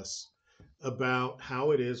lesson to us about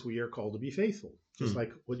how it is we are called to be faithful, just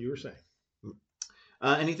like what you were saying.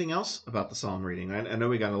 Anything else about the psalm reading? I know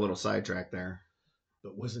we got a little sidetracked there.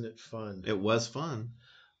 But wasn't it fun? It was fun.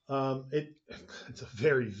 It's a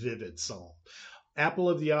very vivid psalm. Apple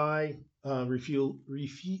of the eye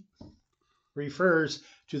refers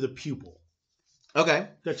to the pupil. Okay.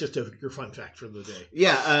 That's just your fun fact for the day.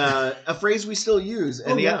 Yeah, a phrase we still use.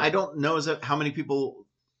 And I don't know how many people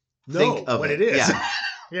think of what it. It is. Yeah.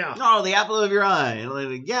 Yeah. No, the apple of your eye. And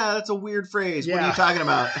like, yeah, that's a weird phrase. Yeah. What are you talking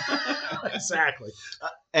about? Exactly.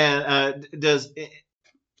 And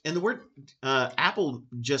And the word apple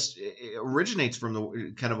just originates from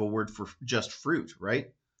the kind of a word for just fruit,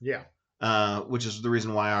 right? Yeah. Which is the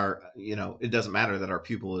reason why our, it doesn't matter that our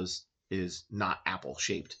pupil is not apple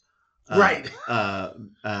shaped. Right.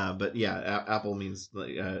 But yeah, apple means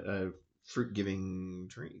like a fruit giving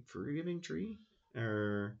tree,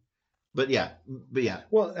 or, but yeah.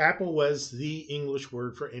 Well, apple was the English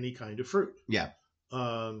word for any kind of fruit. Yeah.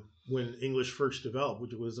 When English first developed,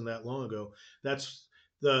 which wasn't that long ago, that's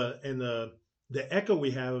the echo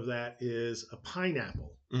we have of that is a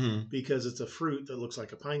pineapple, because it's a fruit that looks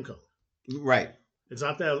like a pine cone. Right. It's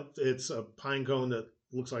not that it's a pine cone that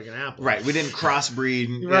looks like an apple. Right. We didn't crossbreed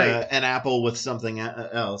an apple with something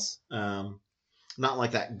else. Not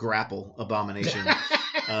like that grapple abomination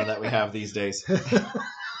that we have these days.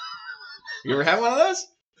 You ever have one of those?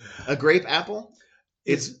 A grape apple?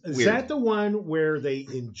 Is that the one where they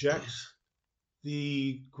inject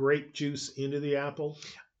the grape juice into the apple?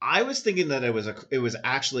 I was thinking that it was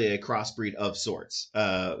actually a crossbreed of sorts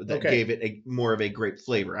that gave it more of a grape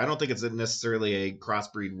flavor. I don't think it's necessarily a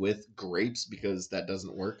crossbreed with grapes, because that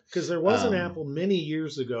doesn't work. Because there was an apple many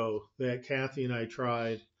years ago that Kathy and I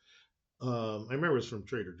tried. I remember it was from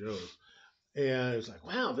Trader Joe's. And it was like,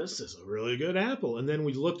 wow, this is a really good apple. And then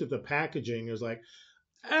we looked at the packaging. It was like,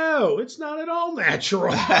 oh, it's not at all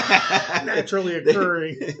natural, naturally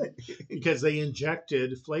occurring, because they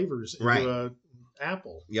injected flavors into an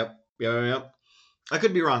apple. Yep. I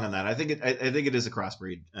could be wrong on that. I think it is a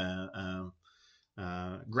crossbreed.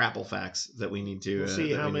 Grapple facts that we need to we'll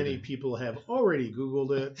see how many people have already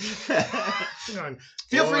Googled it.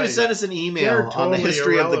 Feel free to send us an email on the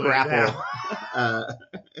history of the grapple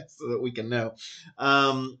so that we can know.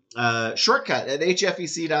 Shortcut at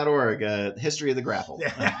hfec.org, history of the grapple.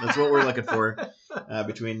 That's what we're looking for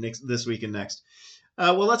between this week and next.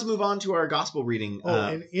 Well, let's move on to our gospel reading.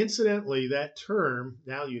 And incidentally, that term,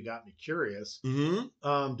 now you got me curious,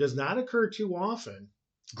 does not occur too often.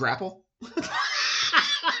 Grapple?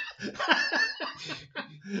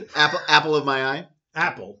 Apple of my eye?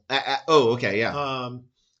 Apple. Oh, okay, yeah.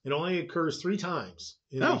 It only occurs 3 times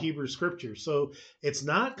in the Hebrew scripture. So it's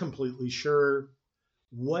not completely sure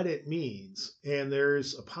what it means. And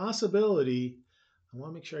there's a possibility, I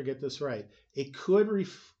want to make sure I get this right, it could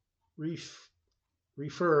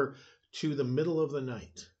refer to the middle of the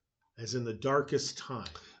night, as in the darkest time.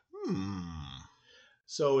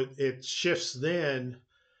 So it shifts then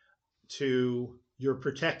to, you're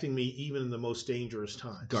protecting me even in the most dangerous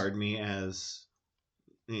times. Guard me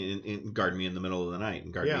guard me in the middle of the night,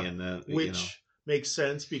 and guard me in the which makes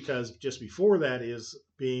sense, because just before that is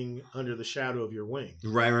being under the shadow of your wing,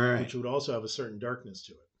 right, which would also have a certain darkness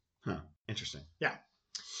to it. Interesting. Yeah.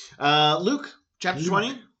 Luke chapter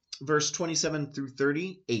 20, verse 27 through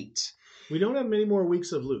 38. We don't have many more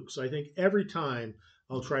weeks of Luke, so I think every time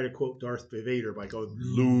I'll try to quote Darth Vader by going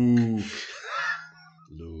Luke.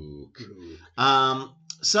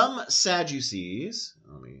 Some Sadducees,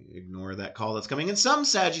 let me ignore that call that's coming in. Some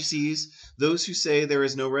Sadducees, those who say there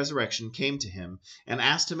is no resurrection, came to him and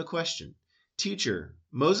asked him a question. Teacher,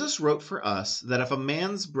 Moses wrote for us that if a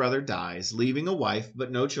man's brother dies, leaving a wife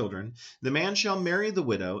but no children, the man shall marry the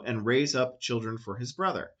widow and raise up children for his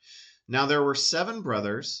brother. Now there were 7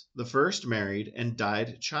 brothers. The first married and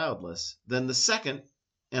died childless. Then the second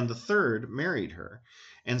and the third married her.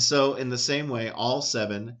 And so in the same way, all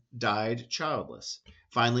 7 died childless.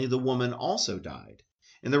 Finally, the woman also died.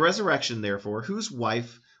 In the resurrection, therefore, whose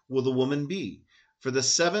wife will the woman be? For the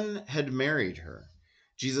 7 had married her.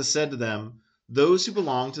 Jesus said to them, those who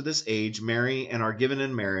belong to this age marry and are given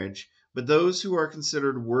in marriage, but those who are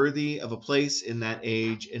considered worthy of a place in that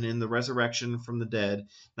age and in the resurrection from the dead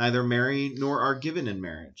neither marry nor are given in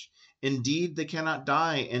marriage. Indeed, they cannot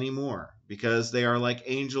die anymore, because they are like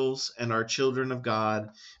angels and are children of God,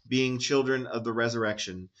 being children of the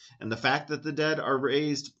resurrection. And the fact that the dead are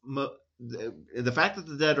raised,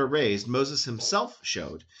 Moses himself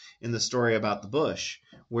showed in the story about the bush,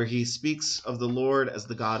 where he speaks of the Lord as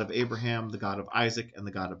the God of Abraham, the God of Isaac, and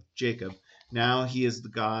the God of Jacob. Now he is the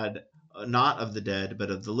God not of the dead, but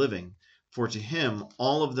of the living, for to him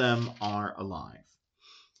all of them are alive.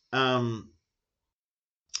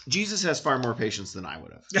 Jesus has far more patience than I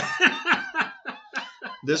would have.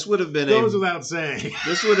 This would have been goes without saying.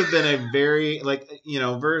 This would have been a very,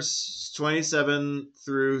 verse 27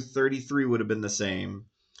 through 33 would have been the same.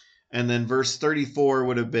 And then verse 34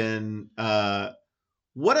 would have been,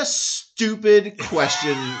 what a stupid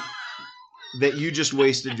question that you just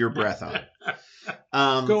wasted your breath on.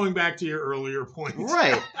 Going back to your earlier point.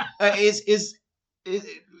 Right.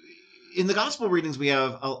 In the gospel readings, we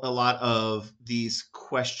have a lot of these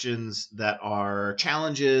questions that are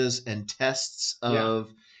challenges and tests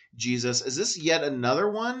of Jesus. Is this yet another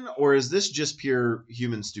one, or is this just pure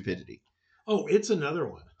human stupidity? Oh, it's another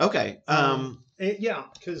one. Okay. Yeah,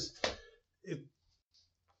 because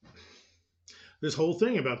this whole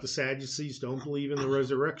thing about the Sadducees don't believe in the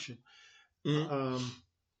resurrection. Mm-hmm.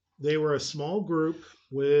 They were a small group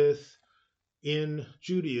in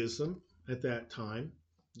Judaism at that time,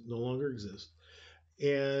 no longer exist,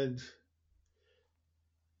 and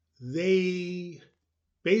they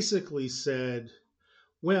basically said,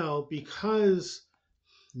 well, because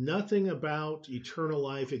nothing about eternal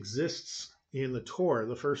life exists in the Torah,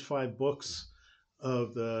 the first 5 books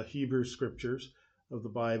of the Hebrew scriptures of the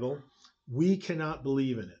Bible, we cannot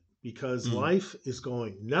believe in it because life is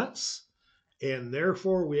going nuts, and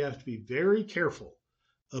therefore we have to be very careful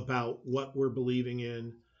about what we're believing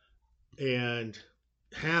in and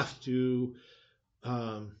have to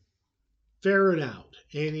ferret out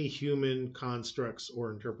any human constructs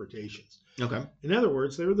or interpretations. Okay. In other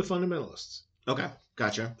words, they were the fundamentalists. Okay,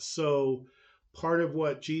 gotcha. So part of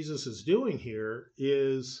what Jesus is doing here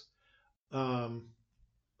is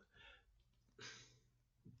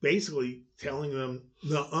basically telling them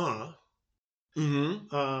nuh-uh.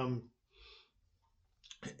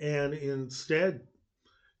 And instead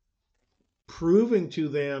proving to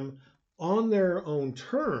them on their own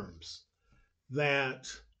terms that,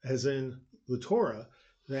 as in the Torah,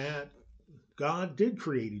 that God did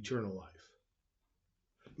create eternal life.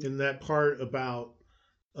 In that part about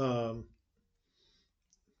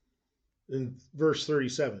in verse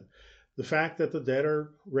 37, the fact that the dead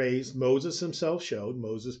are raised, Moses himself showed,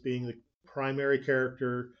 Moses being the primary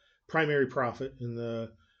character, primary prophet in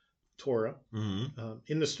the Torah,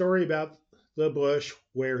 in the story about the bush,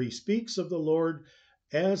 where he speaks of the Lord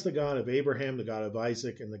as the God of Abraham, the God of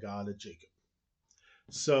Isaac, and the God of Jacob.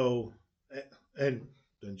 So, and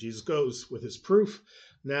then Jesus goes with his proof.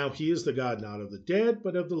 Now he is the God not of the dead,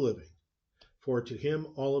 but of the living. For to him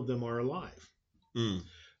all of them are alive.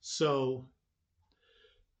 So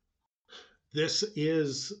this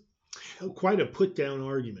is quite a put down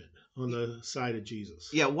argument on the side of Jesus.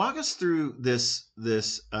 Yeah, walk us through this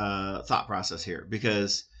thought process here,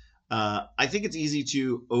 because I think it's easy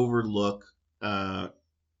to overlook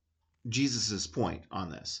Jesus's point on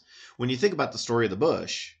this. When you think about the story of the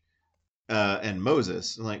bush and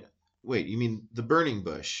Moses, like, wait, you mean the burning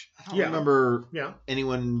bush? I don't remember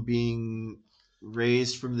anyone being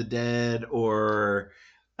raised from the dead or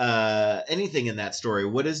anything in that story.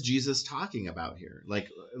 What is Jesus talking about here? Like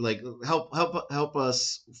help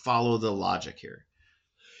us follow the logic here.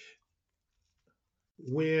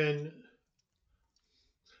 When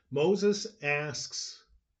Moses asks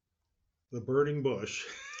the burning bush,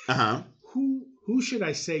 who should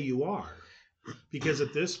I say you are? Because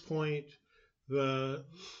at this point, the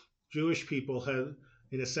Jewish people had,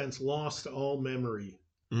 in a sense, lost all memory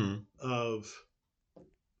of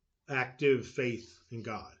active faith in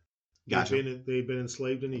God. Gotcha. They've been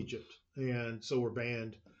enslaved in Egypt, and so were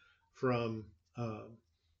banned from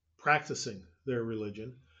practicing their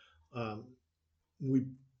religion.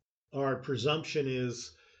 Our presumption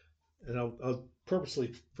is, and I'll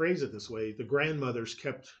purposely phrase it this way, the grandmothers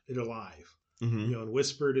kept it alive, and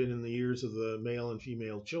whispered it in the ears of the male and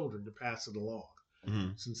female children to pass it along,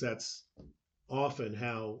 since that's often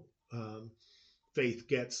how faith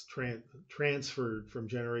gets transferred from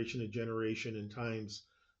generation to generation in times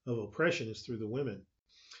of oppression, is through the women.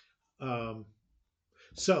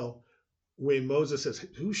 So when Moses says,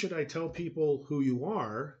 who should I tell people who you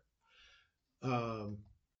are?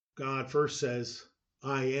 God first says,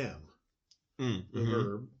 I am, the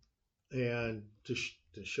verb, and to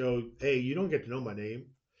show, A, you don't get to know my name,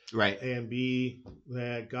 right? And B,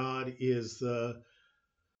 that God is the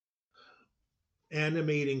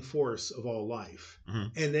animating force of all life.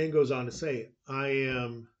 And then goes on to say, I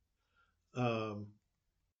am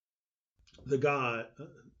the God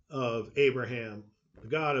of Abraham, the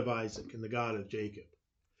God of Isaac, and the God of Jacob.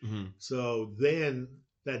 So then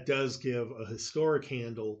that does give a historic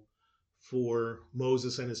handle for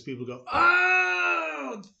Moses and his people to go,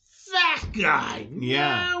 oh, that guy.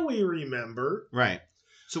 Yeah. Now we remember. Right.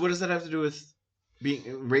 So what does that have to do with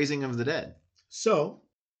raising of the dead? So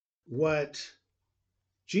what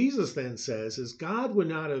Jesus then says is God would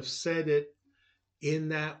not have said it in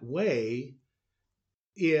that way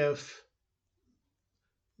if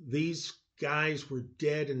these guys were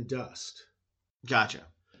dead and dust. Gotcha.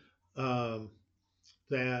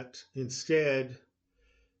 That instead,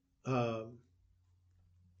 I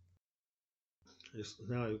just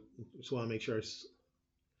want to make sure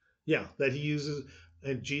that he uses,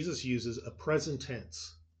 and Jesus uses a present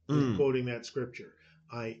tense in quoting that scripture.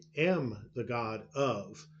 I am the God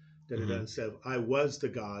of instead of I was the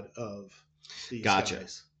God of these Gotcha.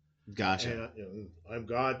 guys. Gotcha. And I'm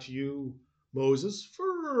God to you, Moses,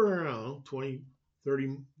 for 20,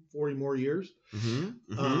 30, 40 more years. And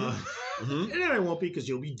then I won't be because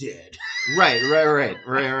you'll be dead. Right.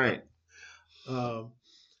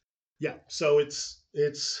 Yeah. So it's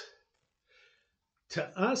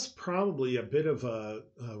to us probably a bit of a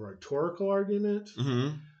rhetorical argument,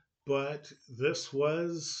 but this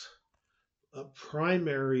was a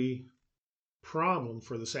primary problem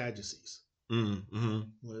for the Sadducees.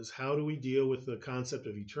 Was how do we deal with the concept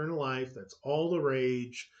of eternal life? That's all the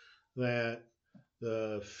rage that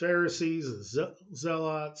the Pharisees, the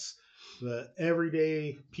Zealots, the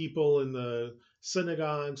everyday people in the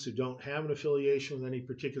synagogues who don't have an affiliation with any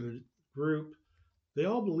particular group, they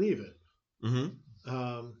all believe it.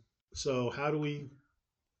 So how do we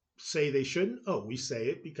say they shouldn't? Oh, we say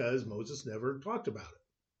it because Moses never talked about it.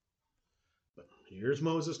 But here's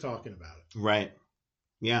Moses talking about it. Right.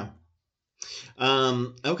 Yeah.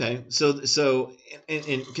 Okay. So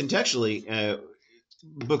and contextually,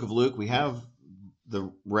 Book of Luke, we have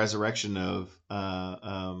the resurrection of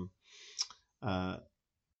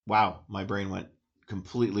wow, my brain went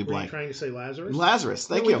completely blank. Were you trying to say Lazarus? Lazarus,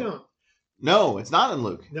 thank you. Don't. No, it's not in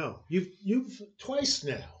Luke. No, you've twice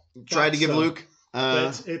now tried to give Luke.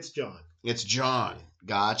 But it's John. It's John.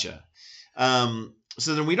 Gotcha.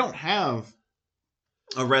 So then we don't have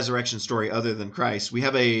a resurrection story other than Christ. We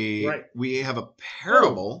have a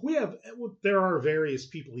parable. There are various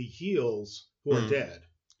people he heals who are dead.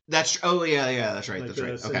 That's that's right. Like that's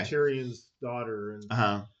right. Centurion's daughter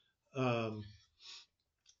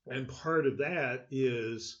and part of that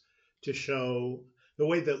is to show the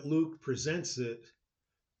way that Luke presents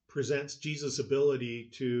Jesus' ability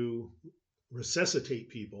to resuscitate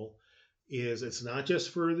people. Is it's not just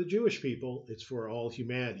for the Jewish people, it's for all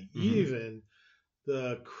humanity, even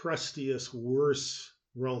the crustiest, worst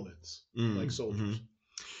Romans, like soldiers.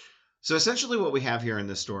 So essentially what we have here in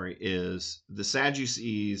this story is the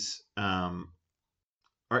Sadducees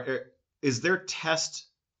is their test.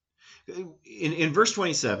 In verse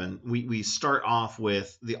 27, we start off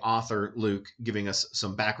with the author, Luke, giving us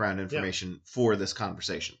some background information for this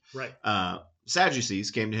conversation. Right. Sadducees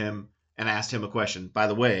came to him and asked him a question. By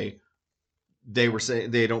the way, they were saying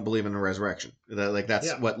they don't believe in a resurrection.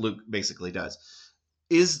 That's what Luke basically does.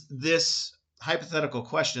 Is this hypothetical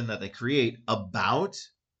question that they create about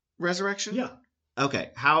resurrection? Yeah.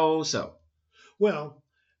 Okay. How so? Well,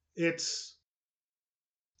 it's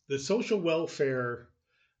the social welfare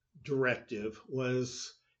directive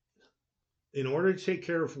was in order to take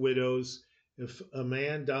care of widows. If a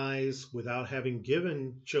man dies without having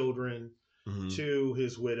given children to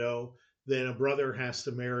his widow, then a brother has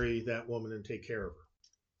to marry that woman and take care of her.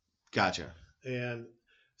 Gotcha. And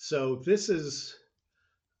so this is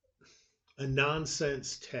a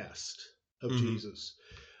nonsense test of Jesus.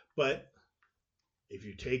 But if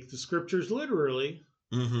you take the scriptures literally,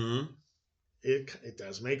 it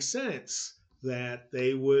does make sense that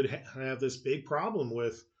they would have this big problem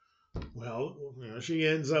with, she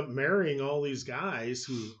ends up marrying all these guys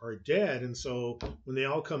who are dead. And so when they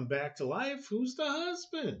all come back to life, who's the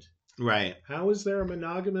husband? Right. How is there a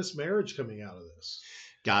monogamous marriage coming out of this?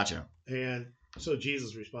 Gotcha. And so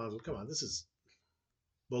Jesus responds, well, come on, this is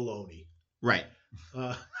baloney. Right.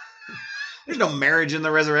 There's no marriage in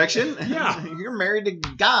the resurrection. Yeah. You're married to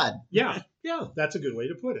God. Yeah. Yeah. That's a good way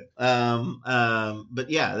to put it. But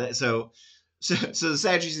yeah, so the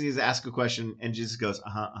Sadducees ask a question and Jesus goes,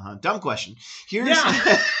 dumb question.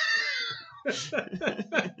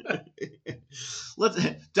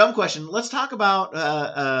 Dumb question. Let's talk about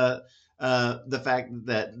the fact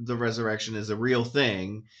that the resurrection is a real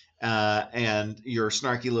thing, and your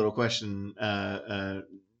snarky little question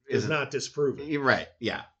is not disproven. Right.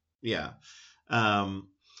 Yeah. Yeah. And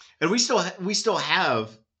we still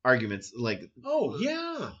have arguments like, oh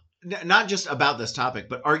yeah, not just about this topic,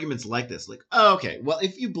 but arguments like this, like, oh, okay, well,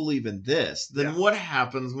 if you believe in this, then what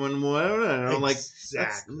happens when like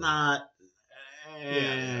that's not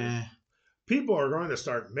people are going to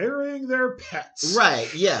start marrying their pets.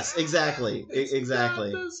 Right. Yes, exactly.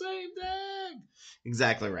 Exactly. Not the same thing.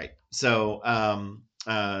 Exactly right. So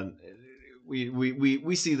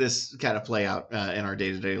we see this kind of play out in our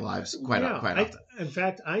day-to-day lives quite often. In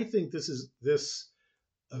fact, I think this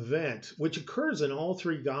event, which occurs in all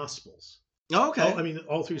three Gospels. Oh, okay.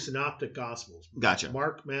 All three synoptic Gospels. Gotcha.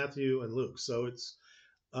 Mark, Matthew, and Luke. So it's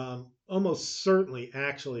almost certainly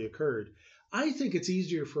actually occurred. I think it's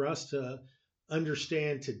easier for us to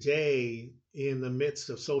understand today in the midst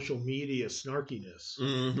of social media snarkiness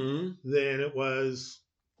than it was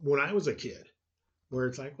when I was a kid. where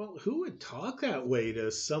it's like, well, who would talk that way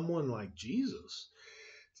to someone like Jesus?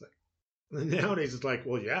 It's like, and nowadays it's like,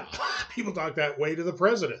 well, yeah, people talk that way to the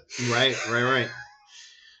president. Right.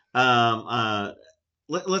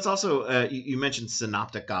 Let's also you mentioned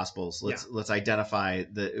synoptic gospels. Let's identify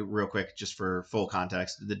the real quick, just for full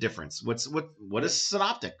context, the difference. What does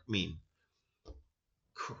synoptic mean?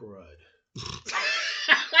 Crud.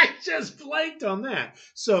 I just blanked on that.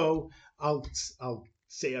 So I'll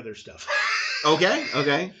say other stuff.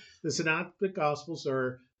 Okay. The synoptic gospels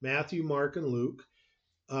are Matthew, Mark, and Luke.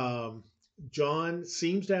 John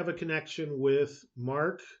seems to have a connection with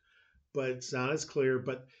Mark, but it's not as clear.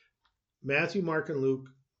 But Matthew, Mark, and Luke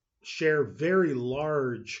share very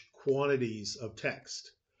large quantities of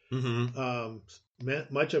text.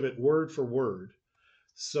 Much of it word for word.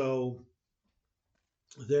 So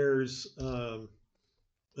there's an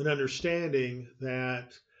understanding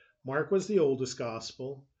that Mark was the oldest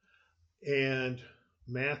gospel, and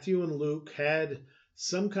Matthew and Luke had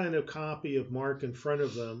some kind of copy of Mark in front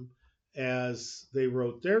of them as they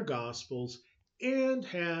wrote their gospels, and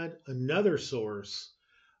had another source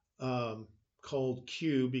called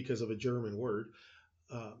Q, because of a German word,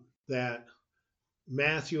 that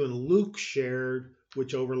Matthew and Luke shared,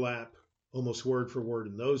 which overlap almost word for word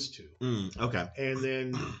in those two. Okay. And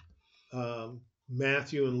then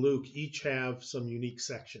Matthew and Luke each have some unique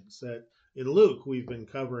sections that in Luke we've been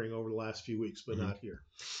covering over the last few weeks, but not here.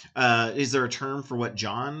 Is there a term for what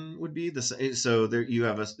John would be? So there you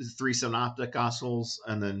have 3 synoptic gospels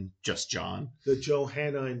and then just John. The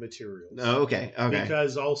Johannine materials. Oh, okay.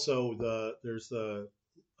 Because also there's the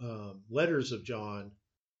letters of John,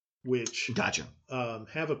 which gotcha.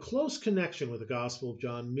 Have a close connection with the Gospel of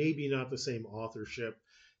John, maybe not the same authorship.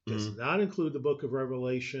 Does not include the book of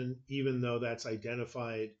Revelation, even though that's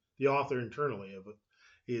identified, the author internally of it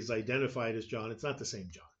is identified as John. It's not the same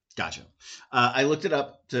John. Gotcha. I looked it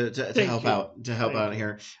up to help out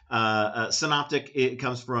here. Synoptic, it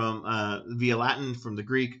comes from via Latin, from the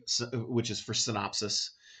Greek, which is for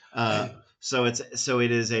synopsis. So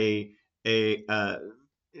it is a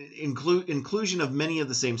inclusion of many of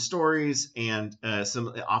the same stories and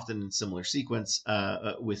some often in similar sequence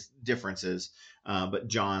with differences. But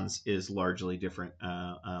John's is largely different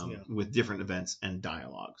with different events and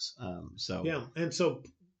dialogues. And so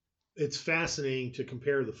it's fascinating to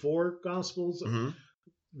compare the 4 Gospels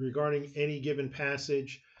regarding any given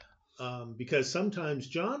passage, because sometimes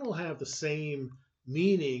John will have the same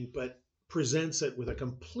meaning but presents it with a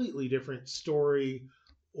completely different story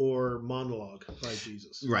or monologue by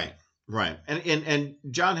Jesus. Right. And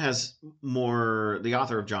John has more, the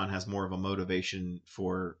author of John has more of a motivation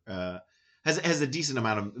for has a decent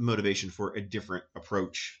amount of motivation for a different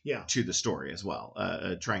approach to the story as well,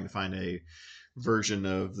 trying to find a version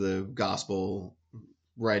of the gospel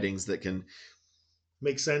writings that can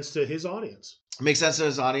make sense to his audience. And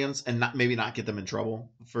maybe not get them in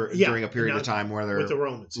trouble during a period of time where they're with the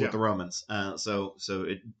Romans. So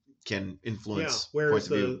it can influence whereas points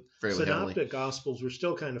of view fairly synoptic heavily. Gospels were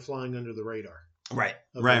still kind of flying under the radar. Right.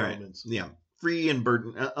 Romans. Yeah. Free and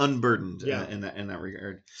unburdened in that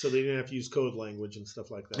regard. So they didn't have to use code language and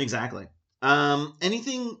stuff like that. Exactly.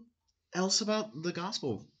 Anything else about the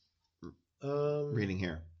gospel reading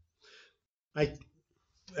here?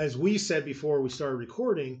 As we said before we started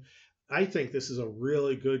recording, I think this is a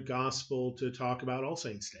really good gospel to talk about All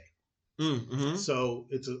Saints Day. So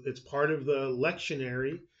it's part of the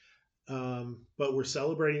lectionary, but we're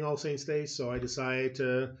celebrating All Saints Day, so I decided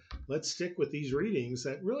let's stick with these readings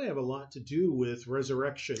that really have a lot to do with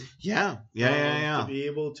resurrection. Yeah. To be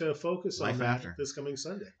able to focus life on that after this coming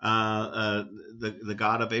Sunday. The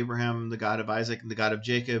God of Abraham, the God of Isaac, and the God of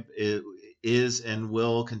Jacob is and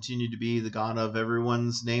will continue to be the God of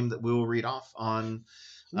everyone's name that we will read off on.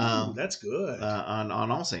 That's good.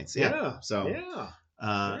 On All Saints. Yeah. So very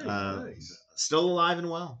nice. Still alive and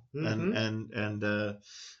well, and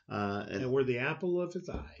we're the apple of his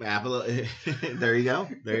eye. There you go.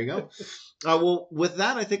 Well, with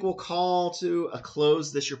that, I think we'll call to a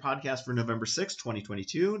close this your podcast for November 6th,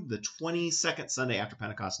 2022, the 22nd Sunday after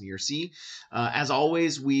Pentecost New Year's Eve. As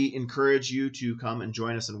always, we encourage you to come and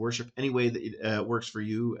join us in worship any way that works for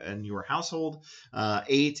you and your household.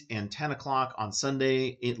 8 and 10 o'clock on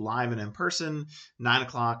Sunday, live and in person. 9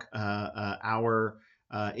 o'clock hour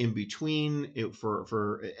in between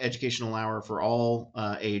for educational hour for all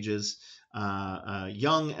ages,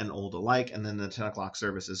 young and old alike. And then the 10 o'clock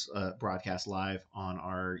service is broadcast live on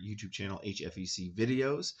our YouTube channel, HFEC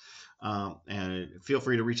Videos. And feel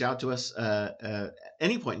free to reach out to us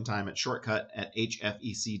any point in time at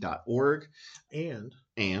shortcut@hfec.org. And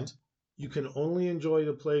you can only enjoy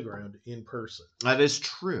the playground in person. That is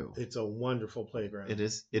true. It's a wonderful playground. It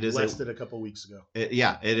is. It is. Blessed it a couple weeks ago. It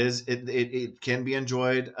is. It can be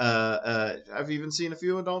enjoyed. I've even seen a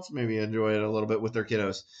few adults maybe enjoy it a little bit with their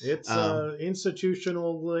kiddos. It's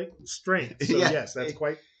institutional strength. So yes, that's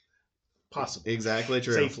quite possible. Exactly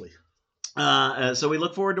true. Safely. So we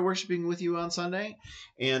look forward to worshiping with you on Sunday.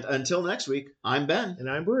 And until next week, I'm Ben. And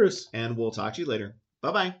I'm Bruce. And we'll talk to you later.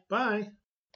 Bye-bye. Bye.